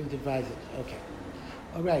I wouldn't advise it. Okay.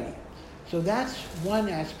 Alrighty. So that's one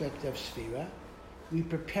aspect of Sfira. We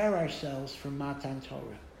prepare ourselves for Matan Torah.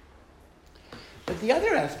 But the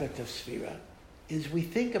other aspect of Sfira is we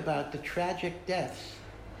think about the tragic deaths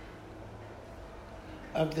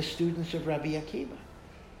of the students of Rabbi Akiva.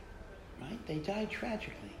 Right? They died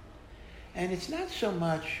tragically. And it's not so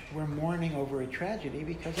much we're mourning over a tragedy,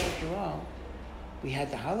 because after all, we had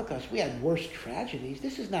the Holocaust. We had worse tragedies.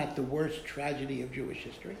 This is not the worst tragedy of Jewish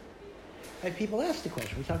history. Right? People ask the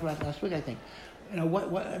question. We talked about it last week, I think.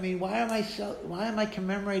 Why am I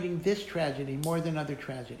commemorating this tragedy more than other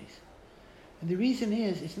tragedies? And the reason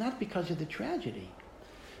is, it's not because of the tragedy,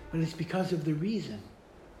 but it's because of the reason.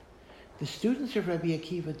 The students of Rabbi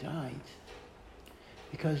Akiva died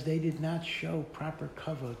because they did not show proper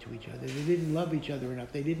kavod to each other. They didn't love each other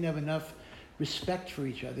enough. They didn't have enough respect for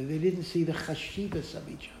each other. They didn't see the chashivas of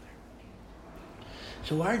each other.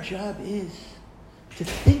 So our job is to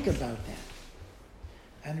think about that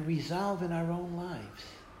and resolve in our own lives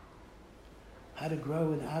how to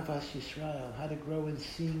grow in Avas Yisrael, how to grow in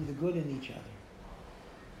seeing the good in each other.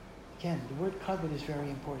 Again, the word kavod is very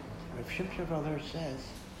important. Rav Shimshon Valer says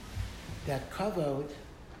that kavod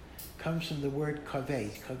comes from the word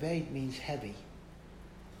kaved. Kaved means heavy.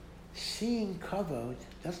 Seeing kavod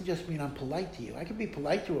doesn't just mean I'm polite to you. I can be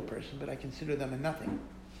polite to a person, but I consider them a nothing.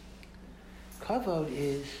 Kavod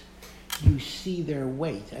is you see their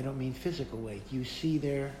weight. I don't mean physical weight. You see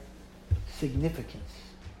their significance.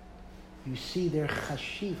 You see their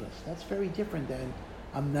chashivas. That's very different than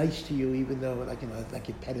I'm nice to you, even though, like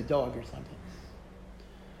you pet a dog or something.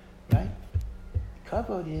 Right?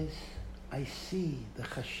 Kavod is I see the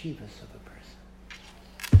chashivas of a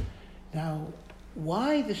person. Now,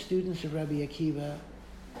 why the students of Rabbi Akiva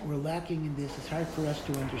were lacking in this, it's hard for us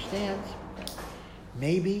to understand.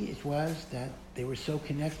 Maybe it was that they were so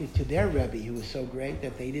connected to their Rebbe, who was so great,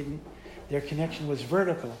 that their connection was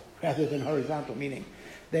vertical rather than horizontal, meaning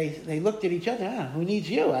they looked at each other, who needs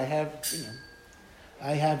you? I have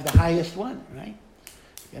the highest one, right?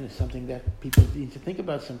 Again, it's something that people need to think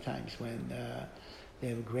about sometimes when they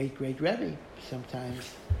have a great, great Rebbe.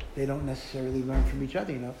 Sometimes they don't necessarily learn from each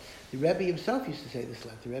other, The Rebbe himself used to say this a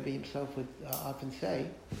lot. The Rebbe himself would often say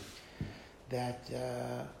that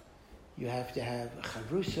you have to have a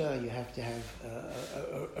chavrusa, you have to have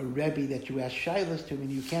a Rebbe that you ask shilas to, and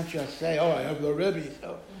you can't just say, I have no Rebbe,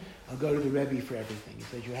 so I'll go to the Rebbe for everything. He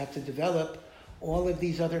says you have to develop all of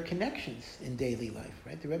these other connections in daily life,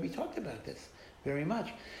 right? The Rebbe talked about this very much.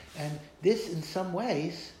 And this, in some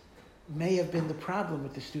ways, may have been the problem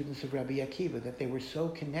with the students of Rabbi Akiva, that they were so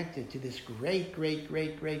connected to this great, great,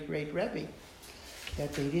 great, great, great Rebbe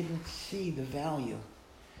that they didn't see the value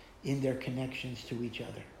in their connections to each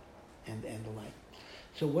other and the like.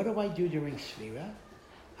 So what do I do during Sfira?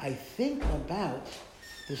 I think about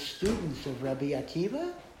the students of Rabbi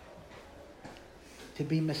Akiva to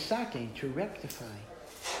be masaking, to rectify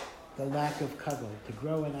the lack of kavod, to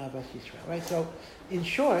grow in Avas Yisrael. Right? So, in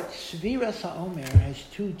short, Sfira Sa'omer has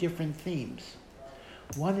two different themes.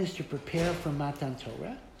 One is to prepare for Matan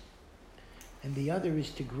Torah, and the other is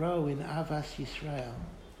to grow in Avas Yisrael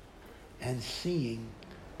and seeing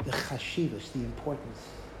the chashivas, the importance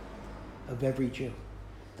of every Jew,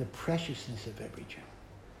 the preciousness of every Jew.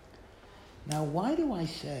 Now, why do I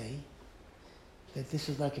say that this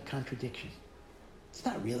is like a contradiction? It's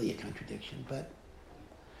not really a contradiction, but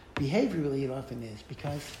behaviorally it often is,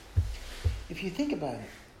 because if you think about it,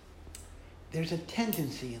 there's a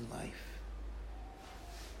tendency in life,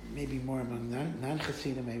 maybe more among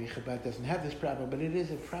non-Hasidim, maybe Chabad doesn't have this problem, but it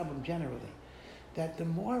is a problem generally, that the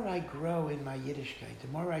more I grow in my Yiddishkeit, the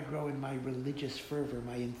more I grow in my religious fervor,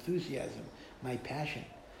 my enthusiasm, my passion,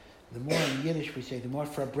 the more in Yiddish we say, the more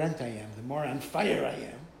verbrent I am, the more on fire I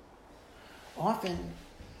am, often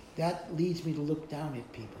that leads me to look down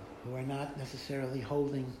at people who are not necessarily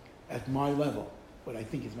holding at my level, what I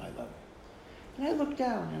think is my level. And I look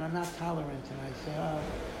down and I'm not tolerant, and I say,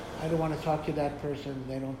 I don't want to talk to that person,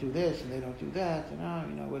 they don't do this and they don't do that,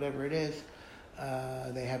 and whatever it is,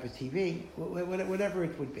 they have a TV, whatever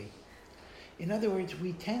it would be. In other words,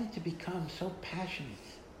 we tend to become so passionate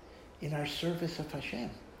in our service of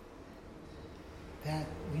Hashem that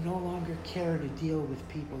we no longer care to deal with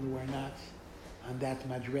people who are not on that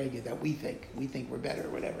madrega that we think we're better or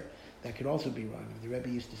whatever. That could also be wrong. The Rebbe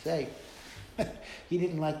used to say, he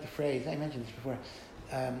didn't like the phrase, I mentioned this before,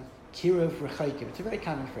 kiruv rechaykim. It's a very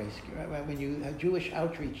common phrase. When you have Jewish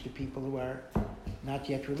outreach to people who are not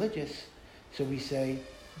yet religious, so we say,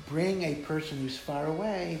 bring a person who's far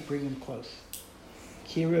away, bring him close.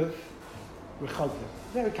 Kiruv rechaykim.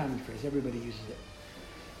 Very common phrase. Everybody uses it.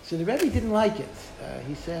 So the Rebbe didn't like it.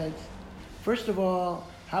 He said, first of all,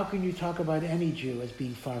 how can you talk about any Jew as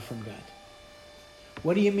being far from God?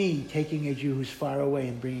 What do you mean, taking a Jew who's far away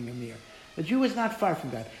and bringing him near? The Jew is not far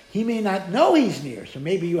from God. He may not know he's near, so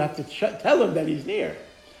maybe you have to tell him that he's near.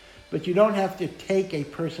 But you don't have to take a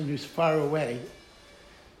person who's far away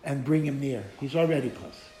and bring him near. He's already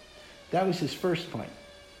close. That was his first point.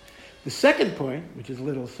 The second point, which is a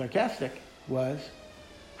little sarcastic, was,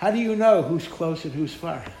 how do you know who's close and who's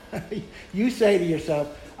far? You say to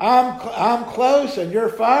yourself, I'm close and you're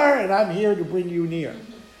far, and I'm here to bring you near.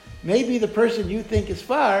 Maybe the person you think is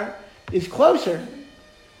far is closer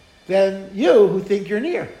than you who think you're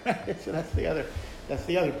near. So that's the other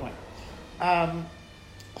point. But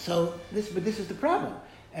this is the problem.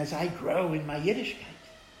 As I grow in my Yiddishkeit,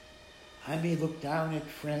 I may look down at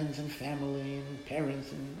friends and family and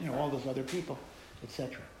parents and all those other people,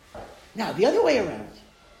 etc. Now, the other way around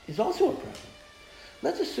is also a problem.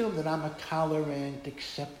 Let's assume that I'm a tolerant,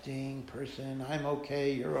 accepting person. I'm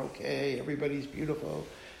okay, you're okay, everybody's beautiful,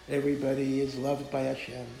 everybody is loved by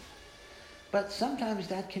Hashem. But sometimes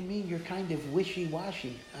that can mean you're kind of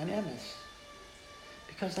wishy-washy on emes.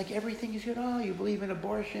 Because like everything is good, you believe in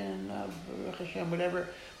abortion, Hashem,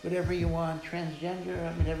 whatever you want,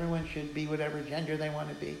 transgender, everyone should be whatever gender they want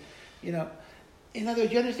to be. In other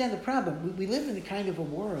words, you understand the problem. We live in a kind of a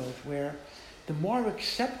world where the more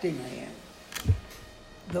accepting I am,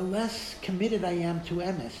 the less committed I am to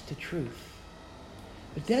emes, to truth.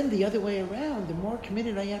 But then the other way around, the more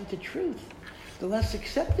committed I am to truth, the less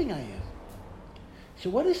accepting I am. So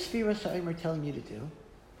what is Sfiras HaOmer telling you to do?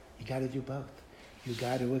 You got to do both. You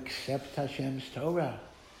got to accept Hashem's Torah,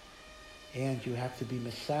 and you have to be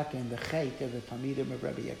Mesak and the Chait of the Talmidim of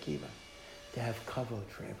Rabbi Akiva, to have kavod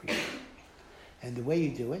for everything. And the way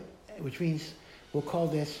you do it, which means we'll call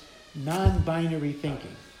this non-binary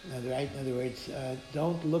thinking. In other words,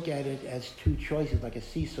 don't look at it as two choices like a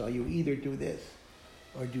seesaw. You either do this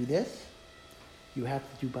or do this. You have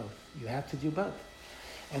to do both. You have to do both.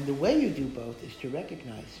 And the way you do both is to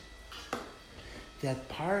recognize that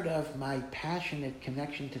part of my passionate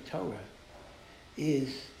connection to Torah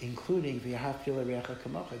is including V'ahavta l'reacha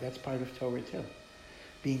kamocha. That's part of Torah too.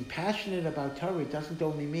 Being passionate about Torah doesn't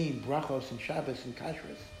only mean brachos and Shabbos and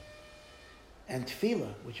kashrus and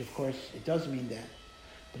tefillah, which of course it does mean that,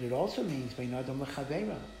 but it also means bein adam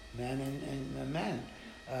l'chaveira, man and man,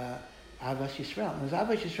 avas Yisrael. And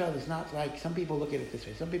avas Yisrael is not like some people look at it this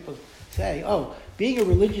way. Some people say, being a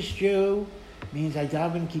religious Jew means I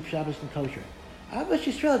daven, keep Shabbos and kosher. Avas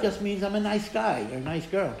Yisrael just means I'm a nice guy or a nice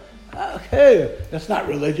girl. Okay, that's not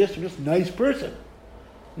religious. I'm just a nice person.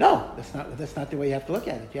 No, that's not the way you have to look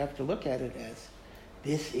at it. You have to look at it as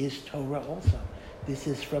this is Torah also. This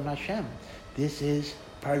is from Hashem. This is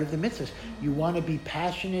part of the mitzvahs. You want to be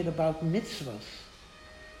passionate about mitzvahs.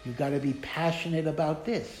 You got to be passionate about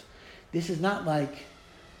this. This is not like,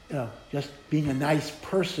 just being a nice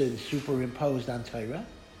person superimposed on Torah.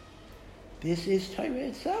 This is Torah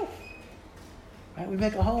itself. Right? We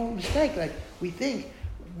make a whole mistake. Like we think,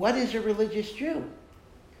 what is a religious Jew?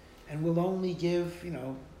 And we'll only give,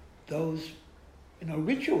 those,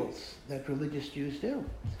 rituals that religious Jews do.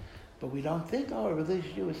 But we don't think, a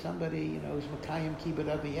religious Jew is somebody, who's Makayim Kibbut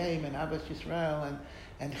Aviyim and Abbas Yisrael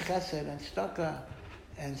and Chesed and Staka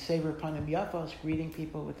and Sever Panim Yafos, greeting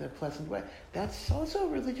people with a pleasant way. That's also a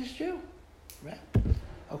religious Jew, right?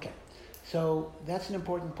 Okay, so that's an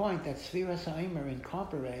important point, that Sfiras HaOmer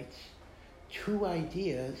incorporates two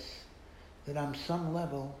ideas that on some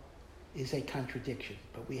level is a contradiction,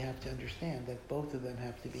 but we have to understand that both of them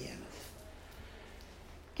have to be emes.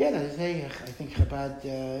 Again, as I think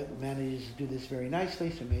Chabad manages to do this very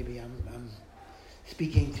nicely, so maybe I'm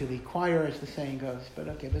speaking to the choir, as the saying goes.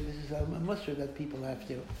 But this is a mussar that people have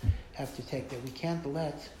to take. That we can't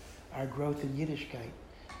let our growth in Yiddishkeit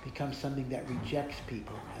become something that rejects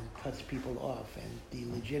people and cuts people off and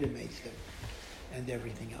delegitimates them and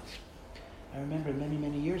everything else. I remember many,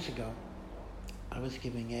 many years ago, I was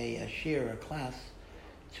giving a class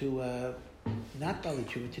to not Bali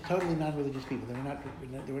Tshuva, to totally non-religious people.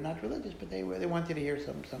 They were not religious, but they wanted to hear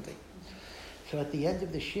something. So at the end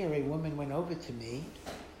of the shir, a woman went over to me,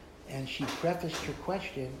 and she prefaced her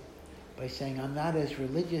question by saying, "I'm not as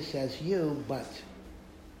religious as you, but,"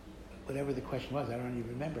 whatever the question was, I don't even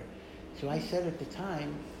remember. So I said at the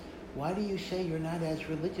time, "Why do you say you're not as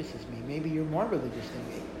religious as me? Maybe you're more religious than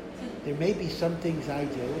me. There may be some things I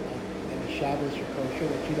do, like maybe Shabbos or kosher,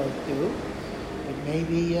 that you don't do. But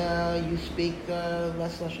maybe you speak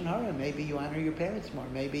less Lashon Hara. Maybe you honor your parents more.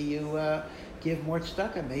 Maybe you give more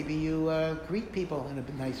tzedakah. Maybe you greet people in a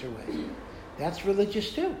nicer way. That's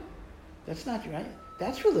religious too. That's not right.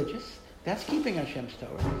 That's religious. That's keeping Hashem's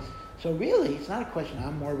Torah. So really, it's not a question,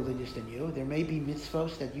 I'm more religious than you. There may be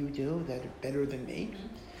mitzvos that you do that are better than me.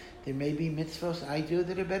 There may be mitzvos I do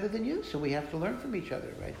that are better than you. So we have to learn from each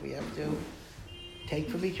other, right? We have to take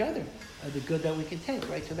from each other the good that we can take,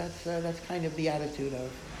 right? So that's kind of the attitude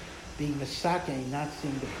of being misake, not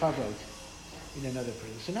seeing the kavod in another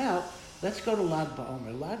person. So now, let's go to Lag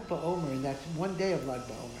BaOmer. Lag BaOmer, and that's one day of Lag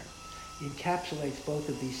BaOmer, encapsulates both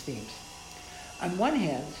of these themes. On one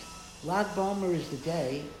hand, Lag BaOmer is the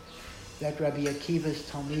day that Rabbi Akiva's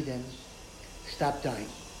Talmidim stopped dying.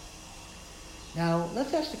 Now,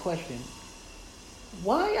 let's ask the question,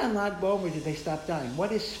 why on Lag BaOmer did they stop dying?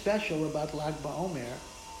 What is special about Lag BaOmer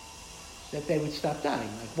that they would stop dying?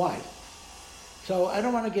 Like, why? So I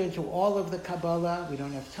don't want to get into all of the Kabbalah. We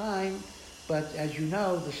don't have time. But as you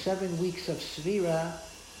know, the 7 weeks of Sefira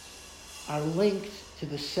are linked to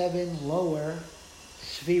the 7 lower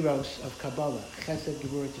Sfiros of Kabbalah, Chesed,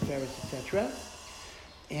 Gevurah, Tiferes, etc.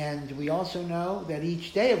 And we also know that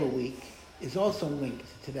each day of a week is also linked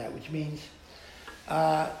to that, which means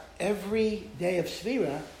every day of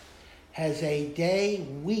Sefira has a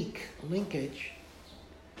day-week linkage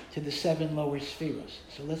to the 7 lower Sfiros.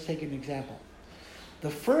 So let's take an example. The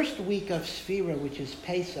first week of Sefira, which is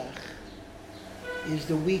Pesach, is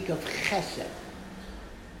the week of Chesed.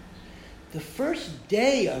 The first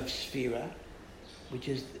day of Sefira, which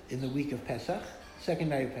is in the week of Pesach, second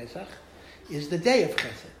night of Pesach, is the day of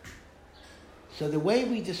Chesed. So the way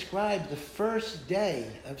we describe the first day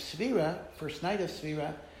of Sefira, first night of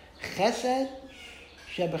Sefira, Chesed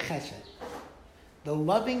Sheba Chesed. The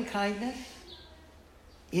loving kindness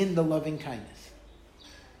in the loving kindness.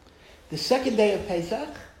 The second day of Pesach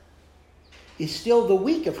is still the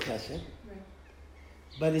week of Chesed,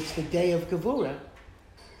 but it's the day of Gevurah,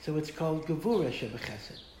 so it's called Gevurah Sheba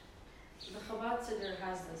Chesed. The Chabad Siddur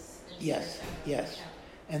has this. Yes.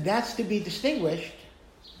 And that's to be distinguished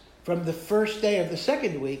from the first day of the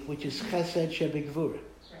second week, which is Chesed Sheba Gevurah. Right.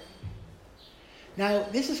 Now,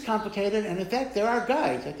 this is complicated, and in fact, there are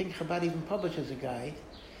guides. I think Chabad even publishes a guide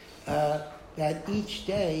that each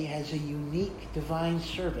day has a unique divine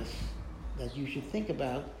service that you should think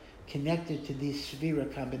about connected to this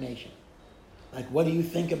Sefira combination. Like, what do you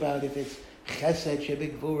think about if it's Chesed Sheba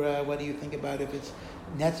Gevurah? What do you think about if it's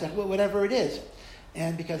Netzach? Whatever it is.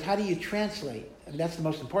 And because how do you translate? And that's the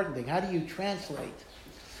most important thing. How do you translate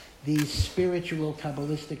these spiritual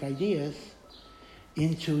Kabbalistic ideas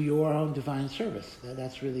into your own divine service?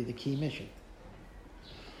 That's really the key mission.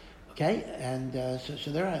 Okay? And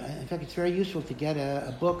so there are, in fact, it's very useful to get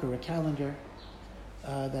a book or a calendar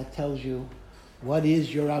that tells you what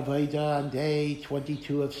is your Avodah on day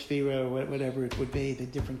 22 of Sefira, or whatever it would be, the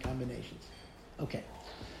different combinations. Okay.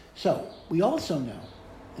 So, we also know,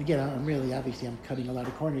 again, I'm cutting a lot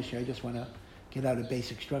of corners here, I just want to get out a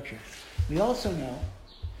basic structure. We also know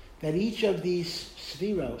that each of these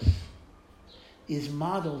Sfiros is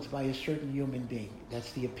modeled by a certain human being.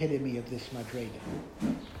 That's the epitome of this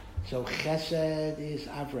Madrega. So, Chesed is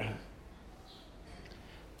Avraham.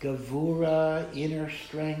 Gevurah, inner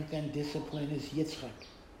strength and discipline, is Yitzchak.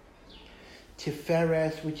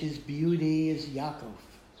 Tiferes, which is beauty, is Yaakov.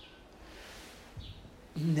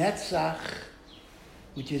 Netzach,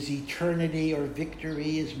 which is eternity or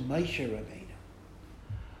victory, is Moshe Rabbeinu.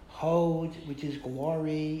 Hod, which is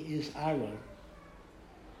glory, is Aaron.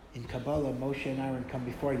 In Kabbalah, Moshe and Aaron come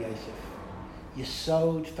before Yosef.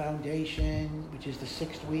 Yesod, foundation, which is the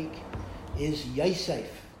 6th week, is Yosef.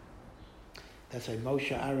 That's why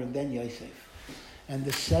Moshe, Aaron, then Yosef. And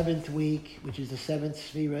the 7th week, which is the 7th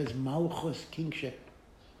Sefira, is Malchus, kingship,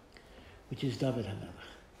 which is David HaMelech.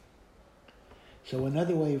 So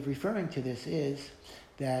another way of referring to this is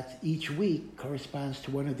that each week corresponds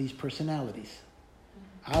to one of these personalities.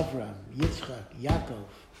 Avram, Yitzchak, Yaakov,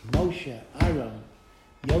 Moshe, Aaron,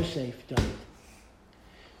 Yosef, David.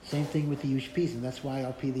 Same thing with the Yushpizin. That's why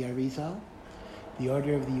Al Pi the Arizal, the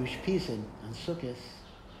order of the Yushpizin on Sukkot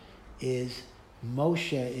is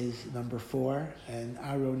Moshe is number 4, and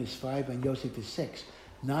Aaron is 5, and Yosef is 6.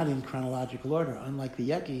 Not in chronological order, unlike the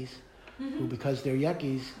Yekis, who, because they're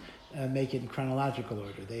Yekis, make it in chronological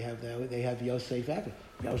order. They have Yosef after.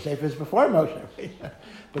 Yosef is before Moshe.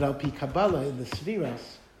 But Al Pi Kabbalah, in the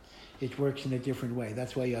Sfiros, it works in a different way.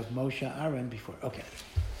 That's why you have Moshe, Aaron before. Okay.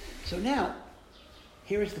 So now,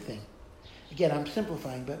 here's the thing. Again, I'm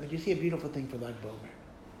simplifying, but you see a beautiful thing for Lag BaOmer.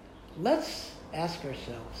 Let's ask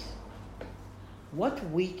ourselves, what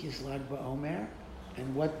week is Lag BaOmer,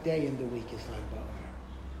 and what day in the week is Lag BaOmer?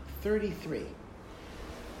 33.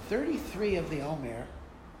 33 of the Omer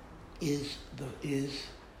is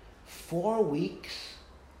 4 weeks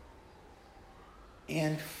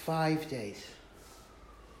and 5 days.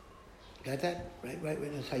 Got that? Right?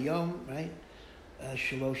 It's Hayom, right?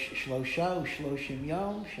 Shlosha, Shloshim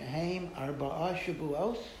Yom, Shehem, Arba'a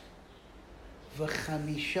Shabuos,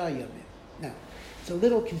 V'chamisha Yomim. Now, it's a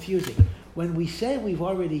little confusing. When we say we've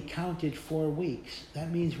already counted 4 weeks,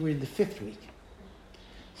 that means we're in the 5th week.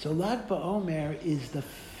 So Lag BaOmer is the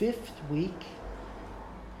 5th week,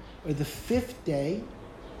 or the 5th day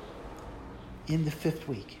in the 5th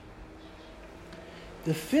week.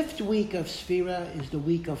 The 5th week of Sefira is the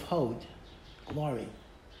week of Hod, glory.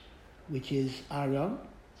 which is Aaron.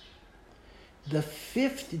 The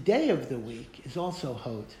 5th day of the week is also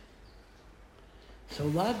Hod. So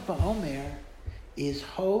Lag BaOmer is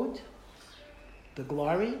Hod, the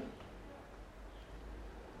glory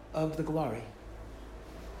of the glory.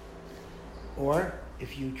 Or,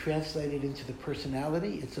 if you translate it into the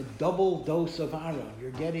personality, it's a double dose of Aaron.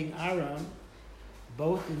 You're getting Aaron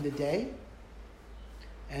both in the day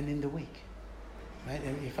and in the week. Right?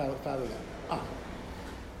 And you follow that.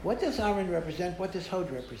 What does Aaron represent? What does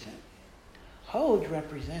Hod represent? Hod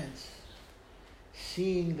represents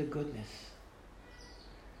seeing the goodness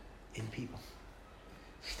in people,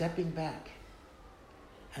 stepping back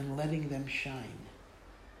and letting them shine.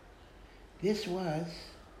 This was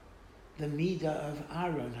the midah of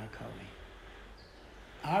Aaron HaKohen.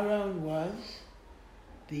 Aaron was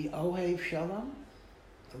the Ohev Shalom,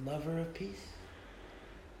 the lover of peace,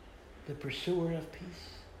 the pursuer of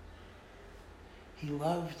peace. He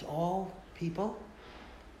loved all people,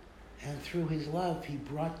 and through his love, he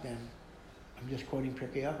brought them. I'm just quoting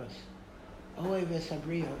Pirkei Avos. Ohev es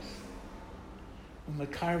habrios,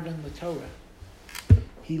 u'mekarven l'Torah.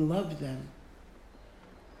 He loved them,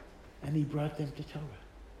 and he brought them to Torah.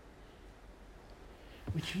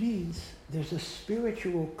 Which means there's a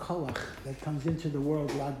spiritual koach that comes into the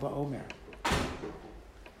world, Lag BaOmer.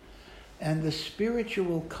 And the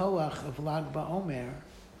spiritual koach of Lag BaOmer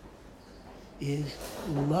is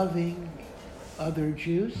loving other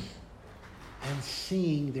Jews and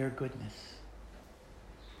seeing their goodness.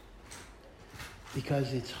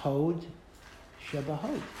 Because it's Hod Sheba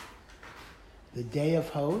Hod. The day of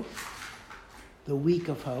Hod, the week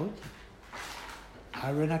of Hod,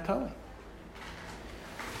 Aaron HaKohen.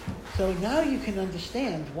 So now you can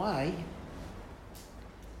understand why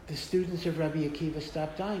the students of Rabbi Akiva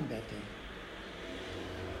stopped dying that day.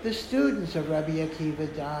 The students of Rabbi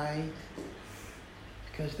Akiva died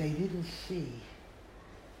because they didn't see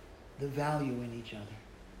the value in each other.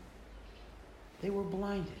 They were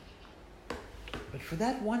blinded. But for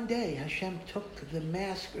that one day, Hashem took the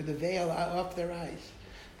mask or the veil off their eyes,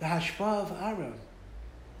 the hashpah of Aaron.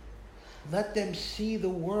 Let them see the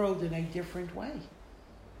world in a different way.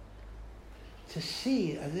 To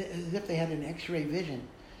see, as if they had an X-ray vision,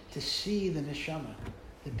 to see the neshama,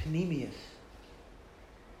 the panemius,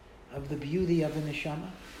 of the beauty of the neshama.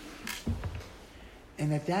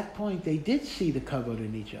 And at that point, they did see the kavod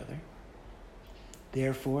in each other.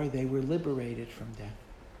 Therefore, they were liberated from death.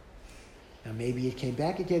 Now, maybe it came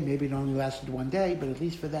back again. Maybe it only lasted one day, but at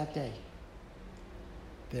least for that day,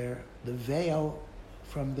 the veil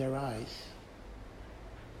from their eyes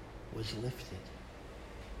was lifted.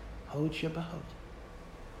 Hod Sheba Hod.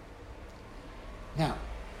 Now,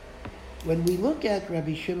 when we look at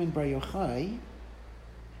Rabbi Shimon Bar Yochai,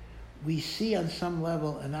 we see on some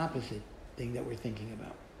level an opposite thing that we're thinking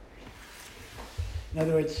about. In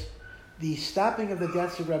other words, the stopping of the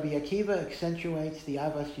deaths of Rabbi Akiva accentuates the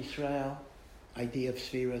Avas Yisrael idea of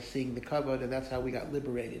Sfira, seeing the kavod, and that's how we got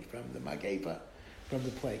liberated from the Magefa, from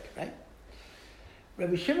the plague, right?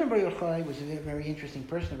 Rabbi Shimon Bar Yochai was a very interesting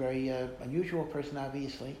person, a very unusual person,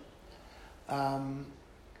 obviously.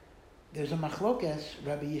 There's a machlokes,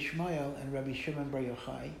 Rabbi Yishmael and Rabbi Shimon Bar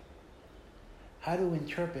Yochai, how to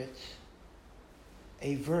interpret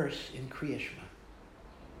a verse in Kriya Shema.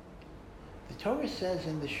 The Torah says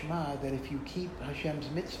in the Shema that if you keep Hashem's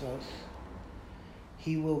mitzvos,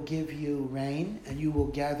 He will give you rain and you will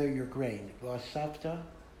gather your grain. V'asavta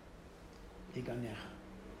tiganecha.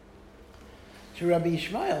 So Rabbi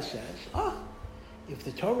Yishmael says, if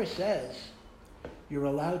the Torah says you're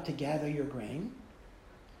allowed to gather your grain,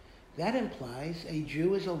 that implies a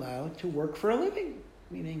Jew is allowed to work for a living.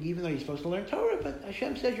 Meaning, even though you're supposed to learn Torah, but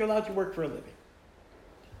Hashem says you're allowed to work for a living.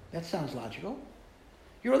 That sounds logical.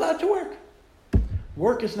 You're allowed to work.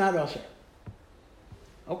 Work is not asur.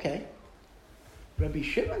 Okay. Rabbi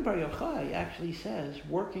Shimon Bar Yochai actually says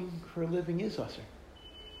working for a living is asur.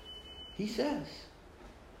 He says,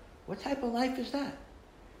 what type of life is that?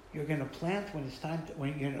 You're going to plant when it's time to,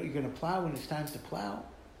 you're going to plow when it's time to plow.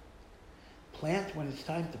 Plant when it's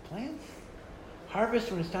time to plant.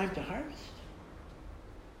 Harvest when it's time to harvest.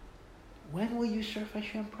 When will you serve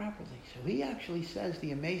Hashem properly? So he actually says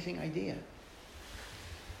the amazing idea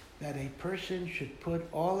that a person should put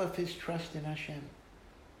all of his trust in Hashem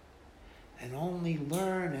and only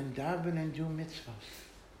learn and daven and do mitzvahs.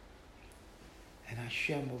 And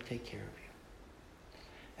Hashem will take care of you.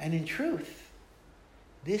 And in truth,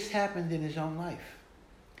 this happened in his own life.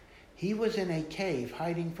 He was in a cave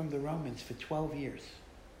hiding from the Romans for 12 years.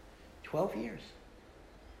 12 years.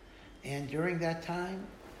 And during that time,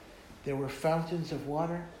 there were fountains of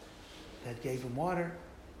water that gave him water,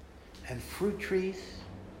 and fruit trees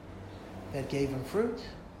that gave him fruit.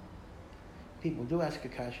 People do ask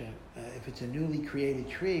Akasha, if it's a newly created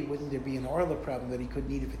tree, wouldn't there be an orla problem that he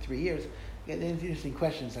couldn't eat it for 3 years? Yeah, there's interesting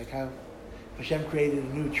questions, like how if Hashem created a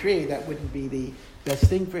new tree, that wouldn't be the best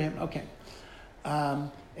thing for him. Okay.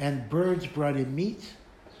 And birds brought in meat,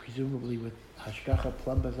 presumably with hashgacha,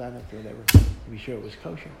 plumbers on it, or whatever, to be sure it was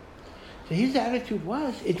kosher. So his attitude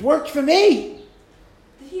was, it worked for me.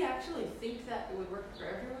 Did he actually think that it would work for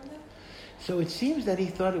everyone then? So it seems that he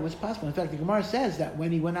thought it was possible. In fact, the Gemara says that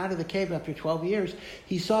when he went out of the cave after 12 years,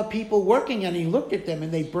 he saw people working and he looked at them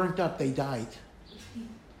and they burnt up, they died.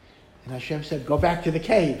 And Hashem said, go back to the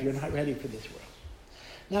cave, you're not ready for this world.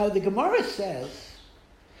 Now the Gemara says,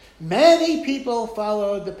 many people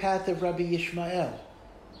followed the path of Rabbi Yishmael,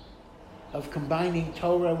 of combining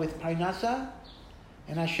Torah with Parnasa,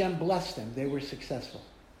 and Hashem blessed them. They were successful.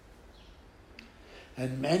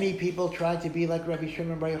 And many people tried to be like Rabbi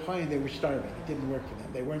Shimon Bar Yochai, and they were starving. It didn't work for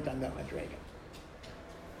them. They weren't on that madrega.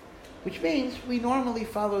 Which means we normally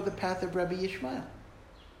follow the path of Rabbi Yishmael.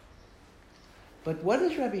 But what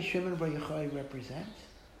does Rabbi Shimon Bar Yochai represent?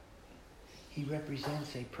 He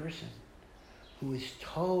represents a person who is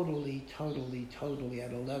totally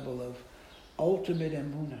at a level of ultimate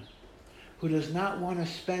emunah, who does not want to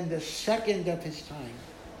spend a second of his time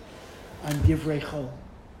on divrei chol.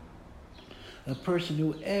 A person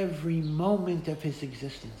who every moment of his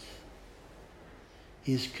existence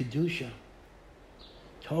is kedusha,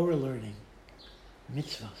 Torah learning,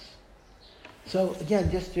 mitzvahs. So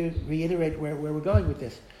again, just to reiterate where we're going with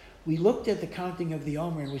this, we looked at the counting of the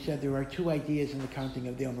Omer and we said there are two ideas in the counting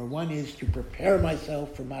of the Omer. One is to prepare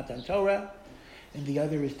myself for Matan Torah, and the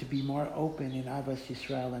other is to be more open in Avas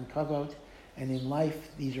Yisrael and Kavod. And in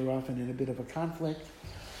life, these are often in a bit of a conflict.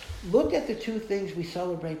 Look at the two things we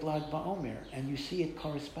celebrate Lag BaOmer, and you see it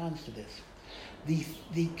corresponds to this.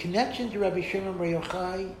 The connection to Rabbi Shimon Bar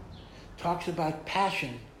Yochai talks about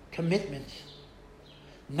passion, commitment,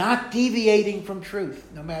 not deviating from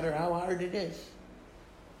truth, no matter how hard it is.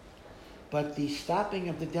 But the stopping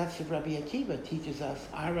of the deaths of Rabbi Akiva teaches us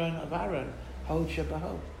Aron of Aron, Hod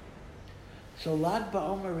Shebahod. So Lag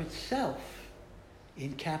BaOmer itself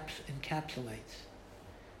encapsulates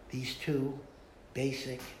these two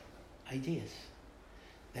basic ideas,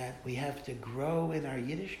 that we have to grow in our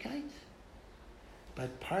Yiddishkeit,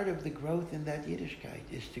 but part of the growth in that Yiddishkeit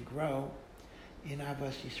is to grow in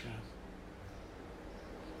Avas Yisrael.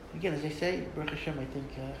 Again, as I say, Baruch Hashem, I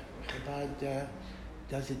think Chabad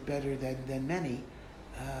does it better than many,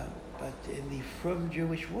 but in the frum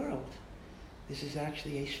Jewish world, this is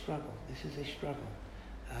actually a struggle. This is a struggle,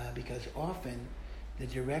 because often the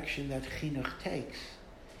direction that chinuch takes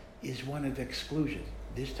is one of exclusion.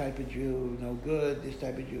 This type of Jew, no good. This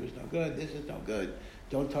type of Jew is no good. This is no good.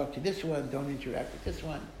 Don't talk to this one. Don't interact with this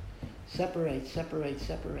one. Separate.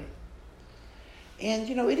 And,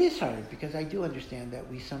 it is hard, because I do understand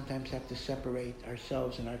that we sometimes have to separate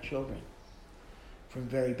ourselves and our children from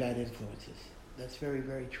very bad influences. That's very,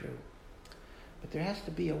 very true. But there has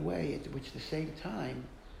to be a way at which, at the same time,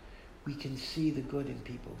 we can see the good in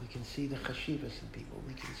people. We can see the chashivas in people.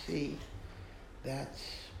 We can see that,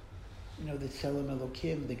 the tzelem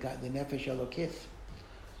elokim, the nefesh elokis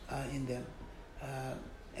in them.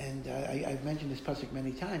 And I've mentioned this pasuk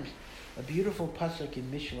many times. A beautiful pasuk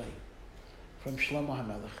in Mishlei from Shlomo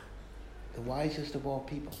HaMelech, the wisest of all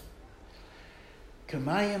people.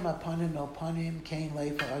 Kamayim apanim el panim kain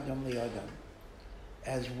leifa adam li adam.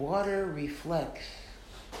 As water reflects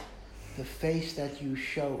the face that you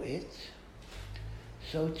show it,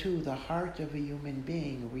 so too the heart of a human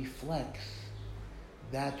being reflects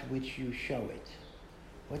that which you show it.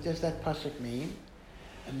 What does that pasuk mean?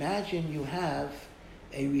 Imagine you have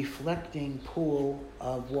a reflecting pool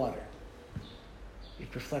of water.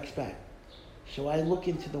 It reflects back. So I look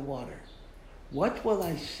into the water. What will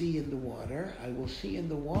I see in the water? I will see in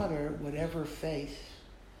the water whatever face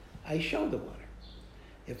I show the water.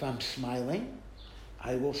 If I'm smiling,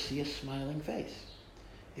 I will see a smiling face.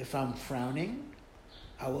 If I'm frowning,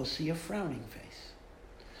 I will see a frowning face.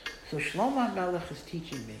 So Shlomo HaMelech is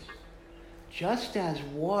teaching me, just as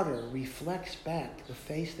water reflects back the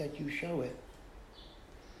face that you show it,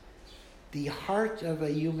 the heart of a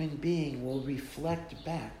human being will reflect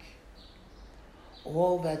back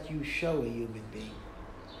all that you show a human being.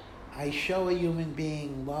 I show a human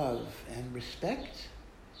being love and respect,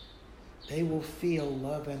 they will feel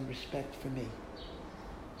love and respect for me.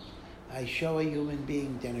 I show a human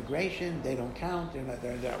being denigration, they don't count, they're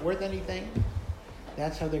not worth anything,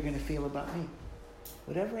 that's how they're going to feel about me.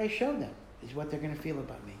 Whatever I show them is what they're going to feel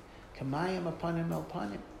about me. Kamayim apanim el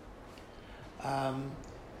panim.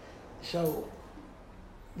 So,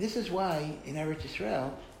 this is why in Eretz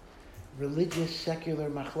Yisrael, religious, secular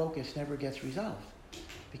machlokas never gets resolved.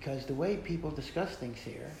 Because the way people discuss things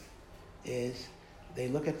here is they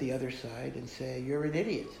look at the other side and say, you're an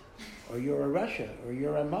idiot, or you're a Russia, or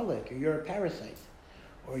you're a Molech, or you're a parasite,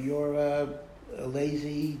 or you're a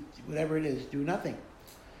lazy, whatever it is, do nothing.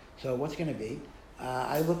 So what's going to be?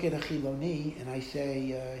 I look at a Chiloni and I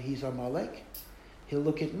say, he's a Molech. He'll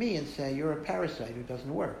look at me and say, you're a parasite who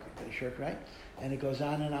doesn't work. Right? And it goes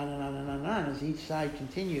on and on and on and on and on. As each side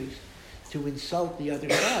continues to insult the other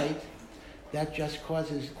side, that just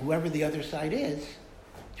causes whoever the other side is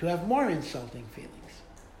to have more insulting feelings.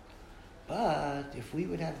 But if we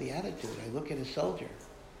would have the attitude, I look at a soldier,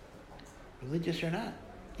 religious or not,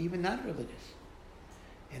 even not religious,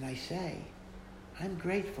 and I say, I'm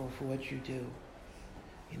grateful for what you do.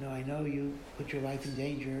 You know, I know you put your life in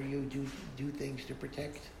danger, you do things to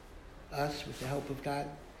protect us with the help of God.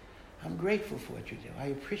 I'm grateful for what you do. I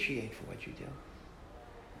appreciate for what you do.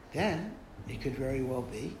 Then it could very well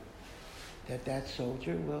be that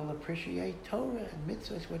soldier will appreciate Torah and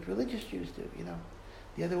mitzvahs, what religious Jews do, you know.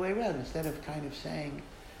 The other way around, instead of kind of saying,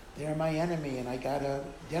 they're my enemy and I gotta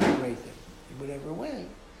denigrate them in whatever way,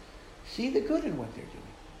 see the good in what they're doing.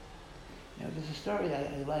 You know, there's a story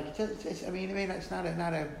I like. It's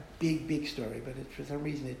not a big story, but for some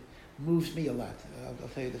reason it moves me a lot. I'll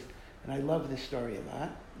tell you this, and I love this story a lot,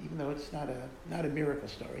 even though it's not a miracle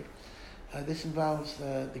story. This involves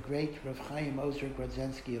the great Rav Chaim Ozer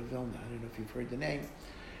Grodzensky of Vilna. I don't know if you've heard the name.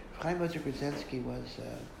 Rav Chaim Ozer Grodzensky was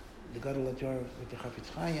the Gadol Hador with the Chafetz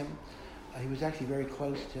Chaim. He was actually very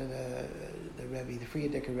close to the Rebbe, the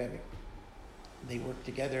Frierdiker Rebbe. They worked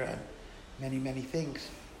together on many things.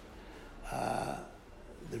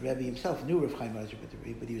 The Rebbe himself knew Rav Chaim Ozer,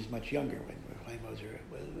 but he was much younger when Rav Chaim Ozer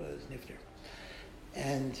was nifter.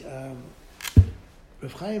 And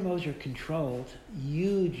Rav Chaim Ozer controlled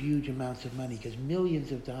huge amounts of money because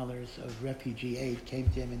millions of dollars of refugee aid came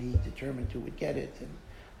to him, and he determined who would get it and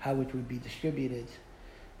how it would be distributed.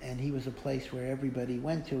 And he was a place where everybody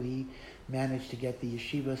went to. He managed to get the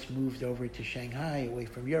yeshivas moved over to Shanghai, away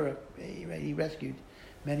from Europe. He rescued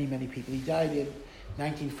many people. He died in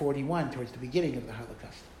 1941, towards the beginning of the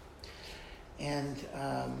Holocaust. And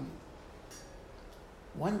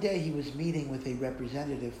one day he was meeting with a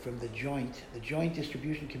representative from the Joint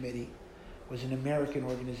Distribution Committee was an American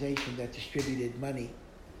organization that distributed money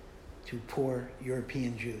to poor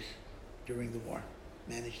European Jews during the war,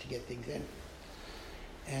 managed to get things in.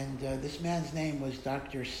 And this man's name was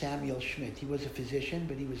Dr. Samuel Schmidt. He was a physician,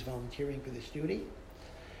 but he was volunteering for this duty.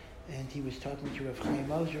 And he was talking to Rav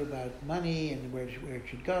Chaim Ozer about money and where it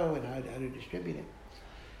should go and how to distribute it.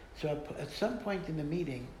 So at some point in the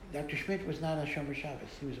meeting, Dr. Schmidt was not a Shomer Shabbos.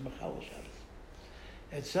 He was a Mechalel Shabbos.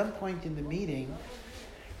 At some point in the meeting,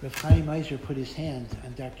 Rav Chaim Ozer put his hand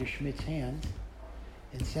on Dr. Schmidt's hand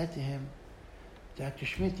and said to him, Dr.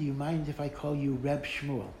 Schmidt, do you mind if I call you Reb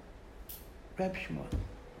Shmuel? Reb Shmuel.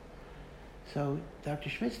 So Dr.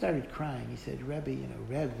 Schmidt started crying. He said, Rebbe,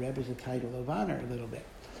 Reb is a title of honor a little bit.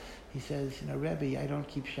 He says, Rebbe, I don't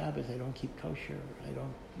keep Shabbos, I don't keep kosher, I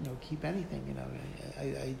don't, keep anything,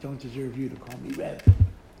 I don't deserve you to call me Reb.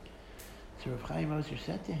 So Rav Chaim Ozer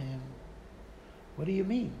said to him, what do you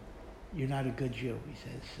mean? You're not a good Jew. He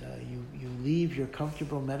says, you leave your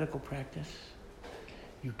comfortable medical practice,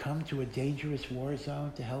 you come to a dangerous war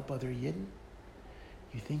zone to help other Yidden,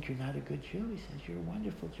 you think you're not a good Jew? He says, you're a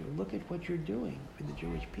wonderful Jew. Look at what you're doing for the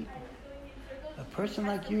Jewish people. A person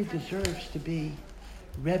like you deserves to be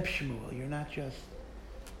Reb Shmuel. You're not just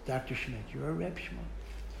Dr. Schmidt. You're a Reb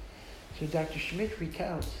Shmuel. So Dr. Schmidt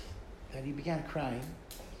recounts that he began crying,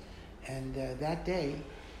 and that day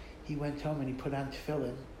he went home and he put on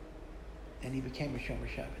tefillin, and he became a Shomer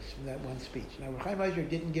Shabbos from that one speech. Now, Rav Chaim Ozer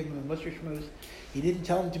didn't give him a Musar Shmuz. He didn't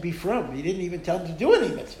tell him to be frum. He didn't even tell him to do any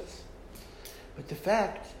mitzvahs. But the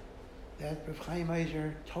fact that Rav Chaim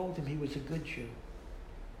Ozer told him he was a good Jew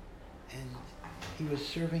and he was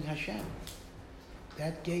serving Hashem,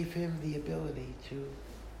 that gave him the ability to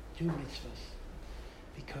do mitzvahs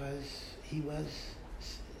because he was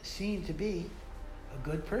seen to be a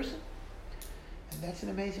good person. And that's an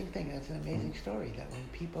amazing thing. That's an amazing story, that when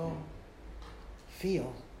people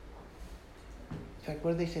feel, in fact,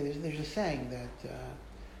 what do they say? There's a saying that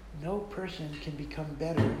no person can become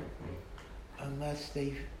better unless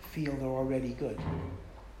they feel they're already good.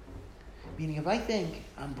 Meaning, if I think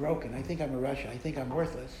I'm broken, I think I'm a Russia, I think I'm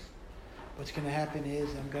worthless, what's going to happen is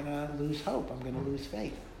I'm going to lose hope, I'm going to lose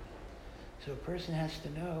faith. So a person has to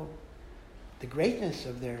know the greatness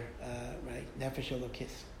of their nefesh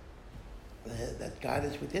elokis, that God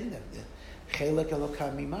is within them, the chelek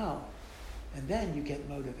elokah mimal, and then you get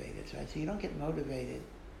motivated. Right? So you don't get motivated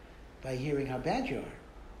by hearing how bad you are.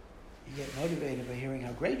 You get motivated by hearing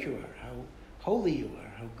how great you are, how holy you are,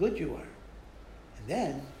 how good you are. And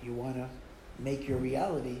then you want to make your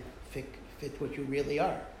reality fit what you really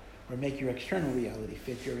are, or make your external reality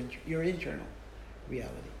fit your internal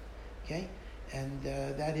reality. Okay? And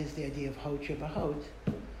that is the idea of Hod Shebahod.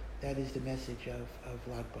 That is the message of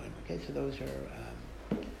Lag BaOmer. Okay, so those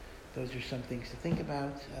are some things to think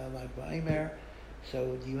about. Lag BaOmer.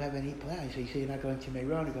 So do you have any plans? So you say you're not going to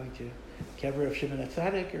Meron, you're going to Kever of Shimon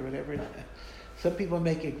HaTzadik or whatever. Some people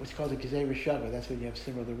make it what's called a Gezerah Shava. That's when you have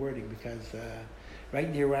similar wording, because right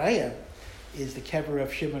near where I am is the Kever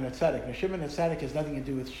of Shimon HaTzadik. Now Shimon HaTzadik has nothing to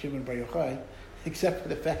do with Shimon Bar Yochai, except for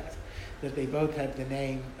the fact that they both have the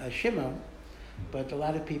name Shimon, but a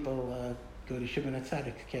lot of people go to Shimon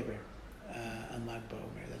HaTzadik Kever on Lag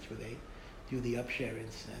BaOmer. That's where they do the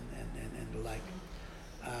upsharings and the like.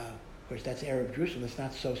 Of course, that's Arab Jerusalem. It's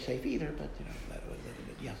not so safe either, but that was a little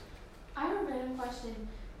bit, yeah. I have a random question.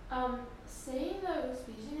 Saying that it was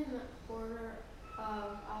speaking in the order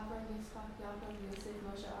of Abraham, Yitzchak, Yaakov, Yosef,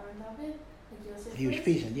 Moshe, Aaron, David, like Yosef. He was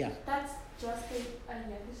speaking, yeah. That's just a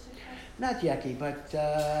Yekis. Not Yaki, but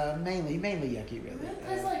mainly Yaki, really.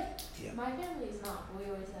 Because my family is not. We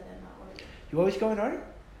always had in that order. You always go in order?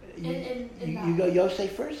 You go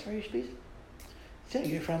Yosef first for your speech? So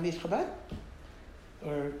you're from East Chabad?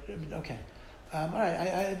 Or, okay. All right,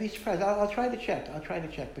 I'd be surprised. I'll try to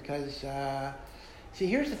check because, see,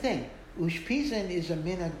 here's the thing. Ushpizin is a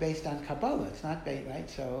minhag based on Kabbalah. It's not based, right?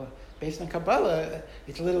 So, based on Kabbalah,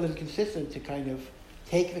 it's a little inconsistent to kind of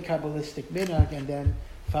take the Kabbalistic minhag and then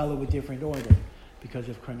follow a different order because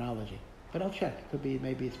of chronology. But I'll check. It could be,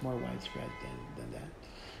 maybe it's more widespread than that.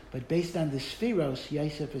 But based on the Spheros,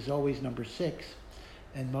 Yosef is always number 6,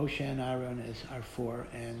 and Moshe and Aaron are 4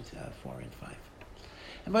 and 5.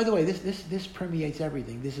 And by the way, this permeates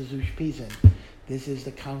everything. This is Ushpizin. This is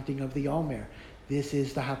the counting of the Omer. This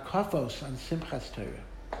is the Hakafos on Simchas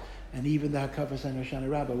Torah. And even the Hakafos on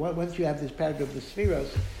Hoshana Rabbah. Once you have this pattern of the Spheros,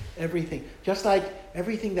 everything, just like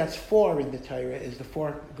everything that's 4 in the Torah is the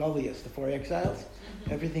 4 Goliaths, the 4 exiles,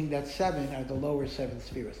 everything that's 7 are the lower 7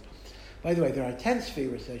 Spheros. By the way, there are 10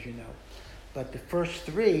 Spheros, as you know. But the first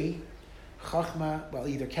 3, Chachma, well,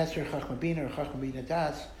 either Keser, Chachma Bina, or Chachma Bina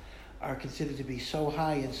Das, are considered to be so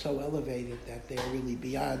high and so elevated that they are really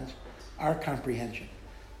beyond our comprehension.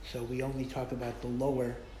 So we only talk about the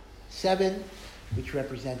lower 7, which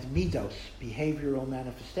represent midos, behavioral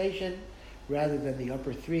manifestation, rather than the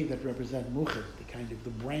upper 3 that represent muchid, the kind of the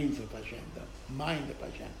brains of Hashem, the mind of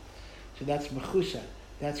Hashem. So that's mechusa,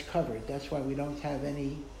 that's covered. That's why we don't have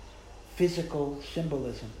any physical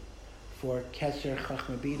symbolism for Keser,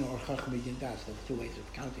 Chachma Bina, or Chachma Bina Das. That's 2 ways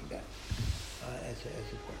of counting that as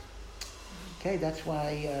it were. Okay, that's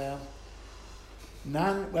why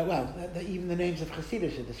even the names of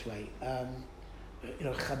Hasidus are this way.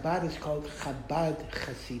 Chabad is called Chabad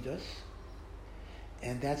Chasidus,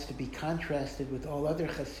 and that's to be contrasted with all other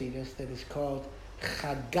Chasidus that is called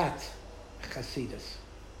Chagat Chasidus.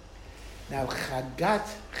 Now, Chagat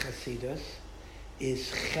Chasidus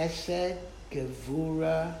is Chesed,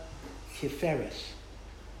 Gevura, Tiferes,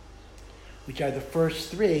 which are the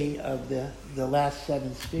first 3 of the last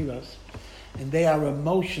 7 Spheros, and they are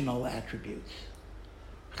emotional attributes.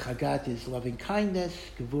 Chagat is loving kindness,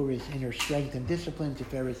 Gevura is inner strength and discipline,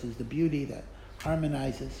 Tiferes is the beauty that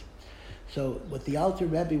harmonizes. So what the Alter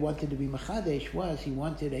Rebbe wanted to be Machadesh was, he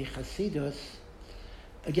wanted a Chasidus.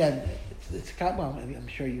 Again, I'm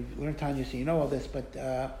sure you've learned Tanya, so you know all this, but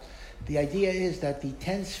the idea is that the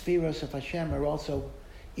 10 Spheros of Hashem are also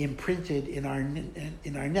imprinted in our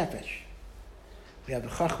nefesh. We have the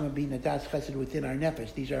Chachma Bina Das Chesed within our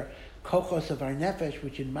nefesh. These are kochos of our nefesh,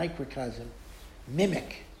 which in microcosm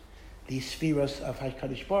mimic these spheros of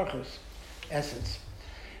HaKadosh Baruch Hu's essence.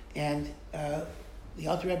 And the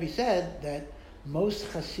Alter Rebbe said that most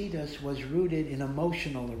Chasidus was rooted in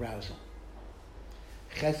emotional arousal.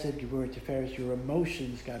 Chesed, Gevurah, Tiferes, your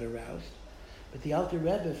emotions got aroused. But the Alter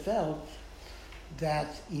Rebbe felt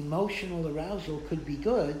that emotional arousal could be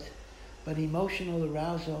good, but emotional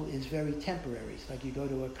arousal is very temporary. It's like you go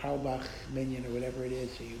to a Karlbach minyan or whatever it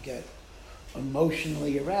is, so you get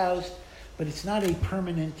emotionally aroused, but it's not a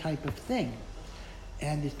permanent type of thing,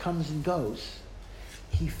 and it comes and goes.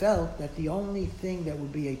 He felt that the only thing that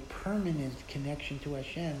would be a permanent connection to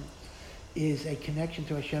Hashem is a connection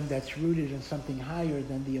to Hashem that's rooted in something higher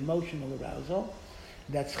than the emotional arousal.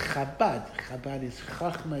 That's Chabad. Chabad is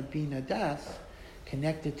Chachma Bina Das,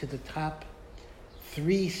 connected to the top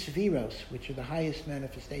 3 Spheros, which are the highest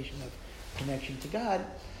manifestation of connection to God,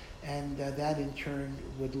 and that in turn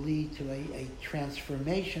would lead to a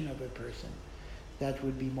transformation of a person that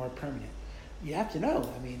would be more permanent. You have to know,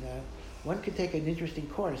 one could take an interesting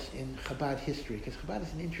course in Chabad history, because Chabad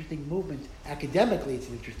is an interesting movement. Academically, it's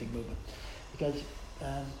an interesting movement, because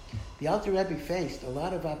the Alter Rebbe faced a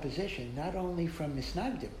lot of opposition, not only from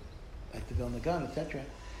Misnagdim, like the Vilna Gaon, etc.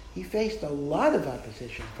 He faced a lot of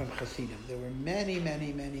opposition from Hasidim. There were many,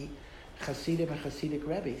 many, many Hasidim and Hasidic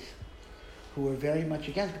Rebbes who were very much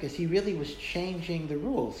against, because he really was changing the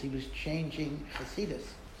rules. He was changing Hasidus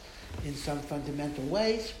in some fundamental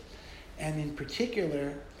ways, and in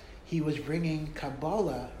particular, he was bringing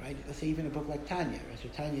Kabbalah, right? Let's say even a book like Tanya. Right? So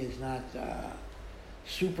Tanya is not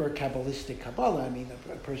super Kabbalistic Kabbalah. I mean,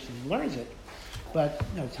 a person learns it, but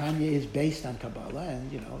Tanya is based on Kabbalah,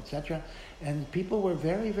 and etc. And people were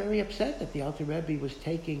very, very upset that the Alter Rebbe was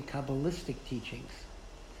taking Kabbalistic teachings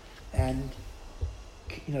and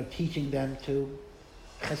teaching them to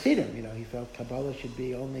Hasidim. He felt Kabbalah should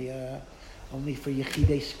be only for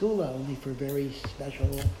Yechidei Skula, only for very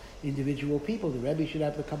special individual people. The Rebbe should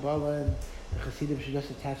have the Kabbalah, and the Hasidim should just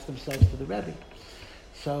attach themselves to the Rebbe.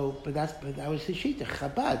 So, but that was his shita.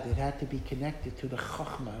 Chabad, it had to be connected to the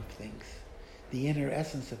chokhmah of things, the inner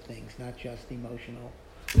essence of things, not just emotional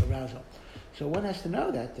arousal. So one has to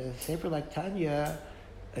know that a sefer like Tanya,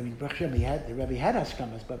 I mean, Baruch Hashem, the Rebbe had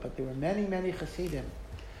haskamas, but there were many, many Hasidim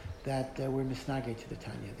that were misnageh to the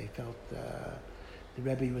Tanya. They felt the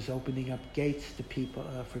Rebbe was opening up gates to people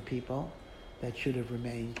for people that should have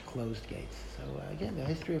remained closed gates. So again, the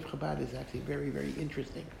history of Chabad is actually very, very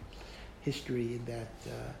interesting history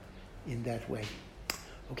in that way.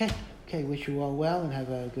 Okay. Wish you all well and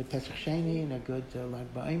have a good Pesach Sheini and a good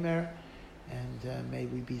Lag BaOmer, and may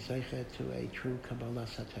we be zeicha to a true Kabbalah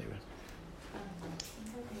Satira.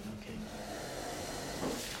 Okay.